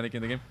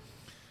in the game.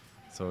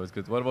 So it's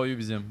good. What about you,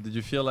 BZM? Did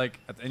you feel like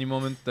at any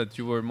moment that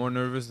you were more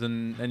nervous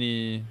than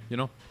any, you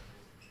know,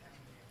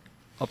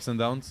 ups and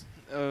downs?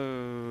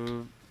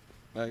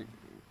 Like,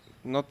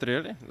 not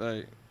really.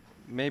 Like,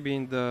 maybe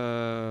in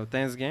the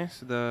tense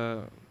games,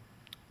 the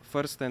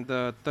first and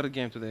the third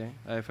game today,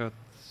 I felt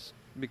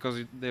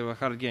because they were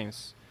hard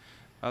games.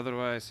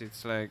 Otherwise,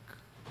 it's like,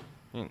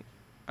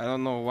 I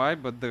don't know why,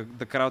 but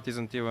the crowd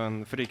isn't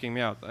even freaking me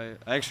out. I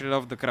actually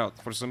love the crowd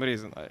for some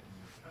reason.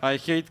 I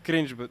hate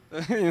cringe, but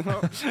you know.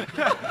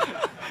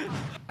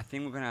 I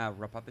think we're gonna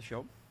wrap up the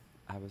show.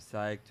 I would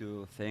like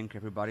to thank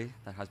everybody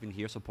that has been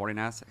here supporting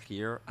us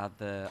here at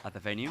the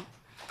venue,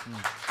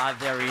 at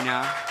the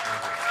arena.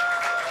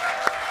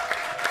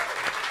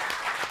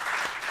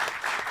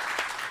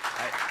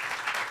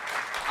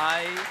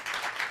 I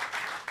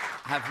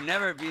have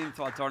never been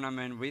to a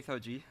tournament with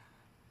OG,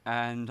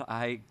 and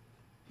I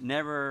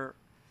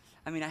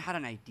had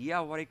an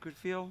idea what it could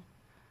feel,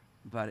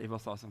 but it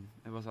was awesome.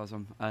 It was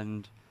awesome,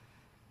 and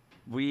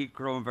we've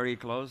grown very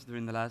close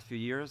during the last few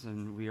years,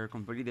 and we are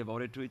completely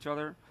devoted to each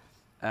other.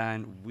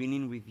 And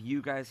winning with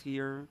you guys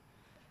here,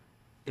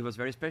 it was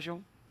very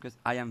special because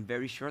I am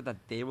very sure that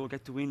they will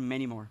get to win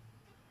many more.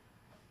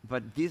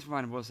 But this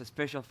one was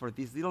special for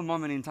this little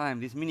moment in time,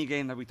 this mini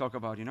game that we talk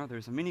about. You know,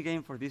 there's a mini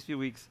game for these few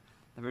weeks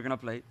that we're gonna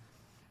play,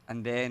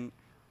 and then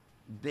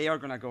they are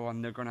gonna go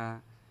and they're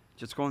gonna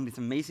just go on this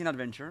amazing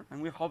adventure.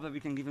 And we hope that we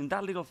can give them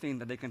that little thing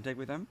that they can take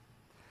with them.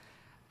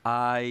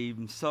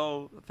 I'm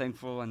so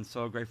thankful and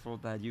so grateful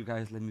that you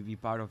guys let me be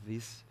part of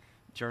this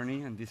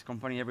journey and this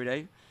company every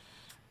day.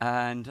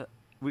 And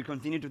we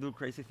continue to do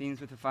crazy things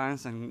with the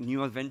fans and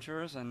new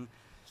adventures, and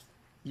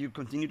you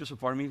continue to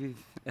support me with,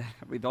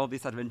 with all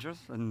these adventures.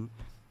 And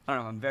I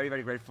don't know, I'm very,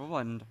 very grateful,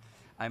 and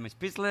I'm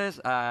speechless,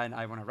 and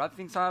I want to wrap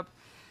things up.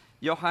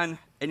 Johan,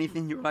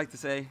 anything you would like to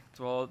say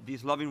to all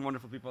these loving,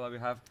 wonderful people that we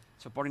have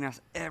supporting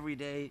us every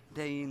day,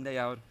 day in, day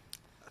out?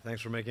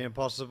 Thanks for making it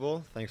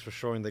possible. Thanks for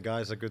showing the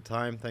guys a good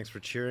time. Thanks for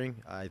cheering.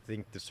 I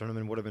think this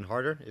tournament would have been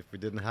harder if we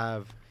didn't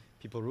have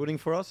people rooting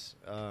for us.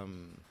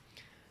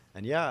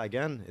 And yeah,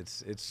 again,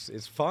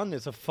 it's fun.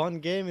 It's a fun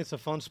game. It's a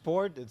fun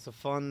sport. It's a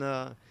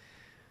fun.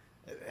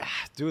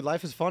 Dude,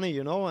 life is funny,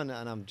 you know, and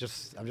I'm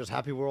just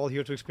happy we're all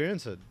here to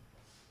experience it.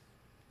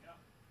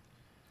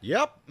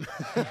 Yep.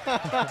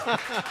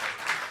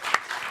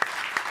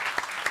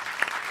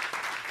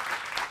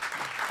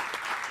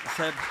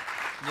 Seb.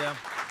 Yeah.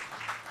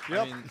 Yep.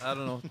 I mean, I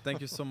don't know.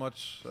 Thank you so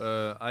much.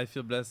 I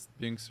feel blessed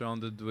being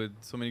surrounded with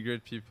so many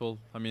great people.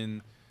 I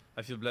mean,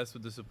 I feel blessed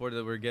with the support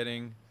that we're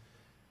getting.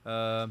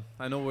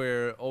 I know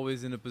we're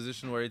always in a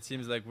position where it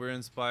seems like we're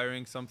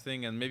inspiring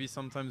something, and maybe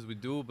sometimes we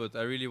do, but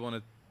I really want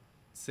to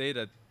say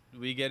that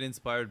we get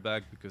inspired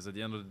back, because at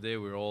the end of the day,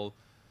 we're all,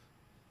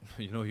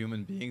 you know,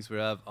 human beings. We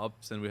have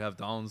ups and we have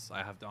downs.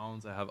 I have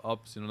downs, I have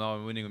ups. You know, now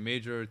I'm winning a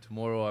major.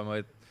 Tomorrow I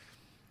might,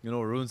 you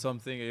know, ruin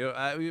something. You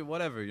know,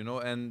 whatever, you know.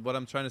 And what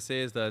I'm trying to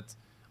say is that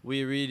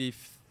we really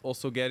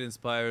also get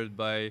inspired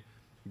by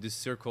this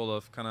circle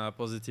of kind of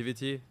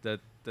positivity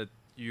that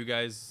you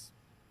guys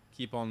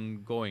keep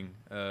on going.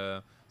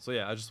 So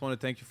yeah, I just want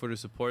to thank you for the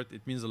support.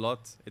 It means a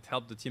lot. It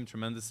helped the team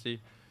tremendously.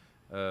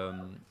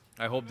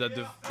 I hope that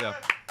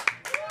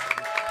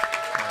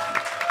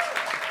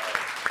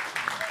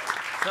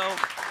So,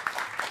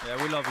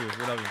 yeah, we love you.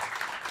 We love you.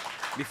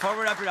 Before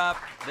we wrap it up,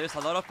 there's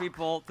a lot of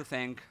people to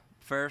thank.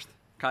 First,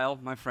 Kyle,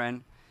 my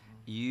friend,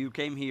 you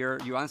came here,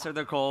 you answered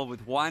the call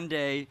with one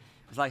day.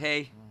 It's like,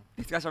 hey,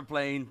 these guys are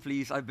playing.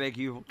 Please, I beg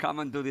you, come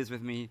and do this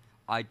with me.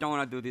 I don't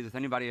want to do this with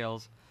anybody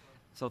else.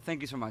 So thank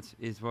you so much.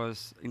 It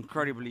was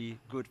incredibly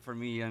good for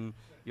me, and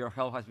your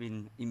help has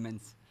been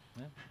immense.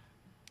 Yeah.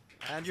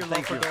 And your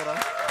Thank love for you. Dota.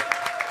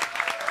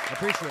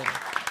 Appreciate it.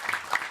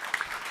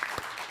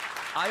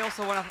 I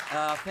also want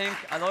to thank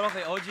a lot of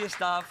the OG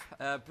staff.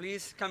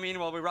 Please come in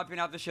while we're wrapping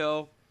up the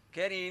show.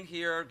 Get in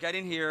here, get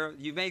in here.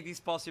 You make this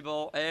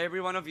possible,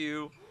 every one of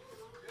you.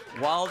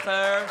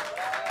 Walter,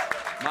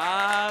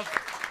 Mav,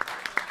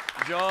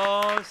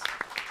 Josh,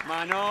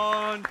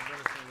 Manon,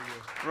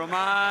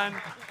 Roman,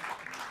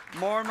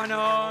 more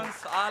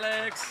Manons,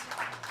 Alex,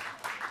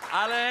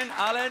 Alan,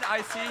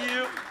 I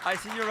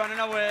see you running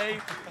away.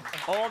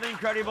 All the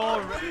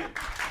incredible.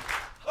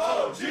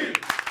 OG!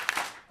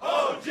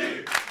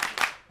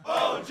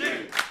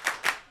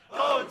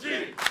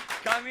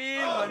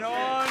 Camille,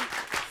 Manon,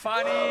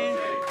 Fanny,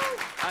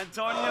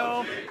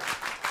 Antonio,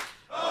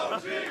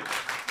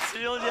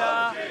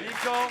 Silvia,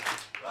 Nico.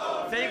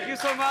 Thank you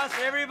so much,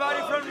 everybody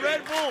from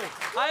Red Bull.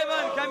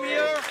 Ivan, come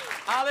here.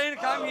 Alan,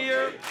 come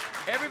here.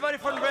 Everybody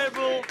from Red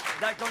Bull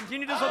that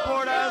continue to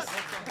support us.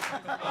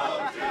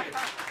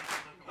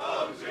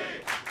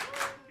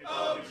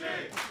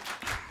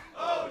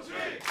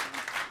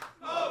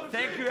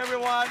 Thank you,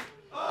 everyone.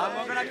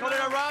 I'm gonna call it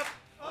a wrap.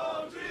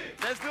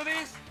 Let's do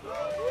this.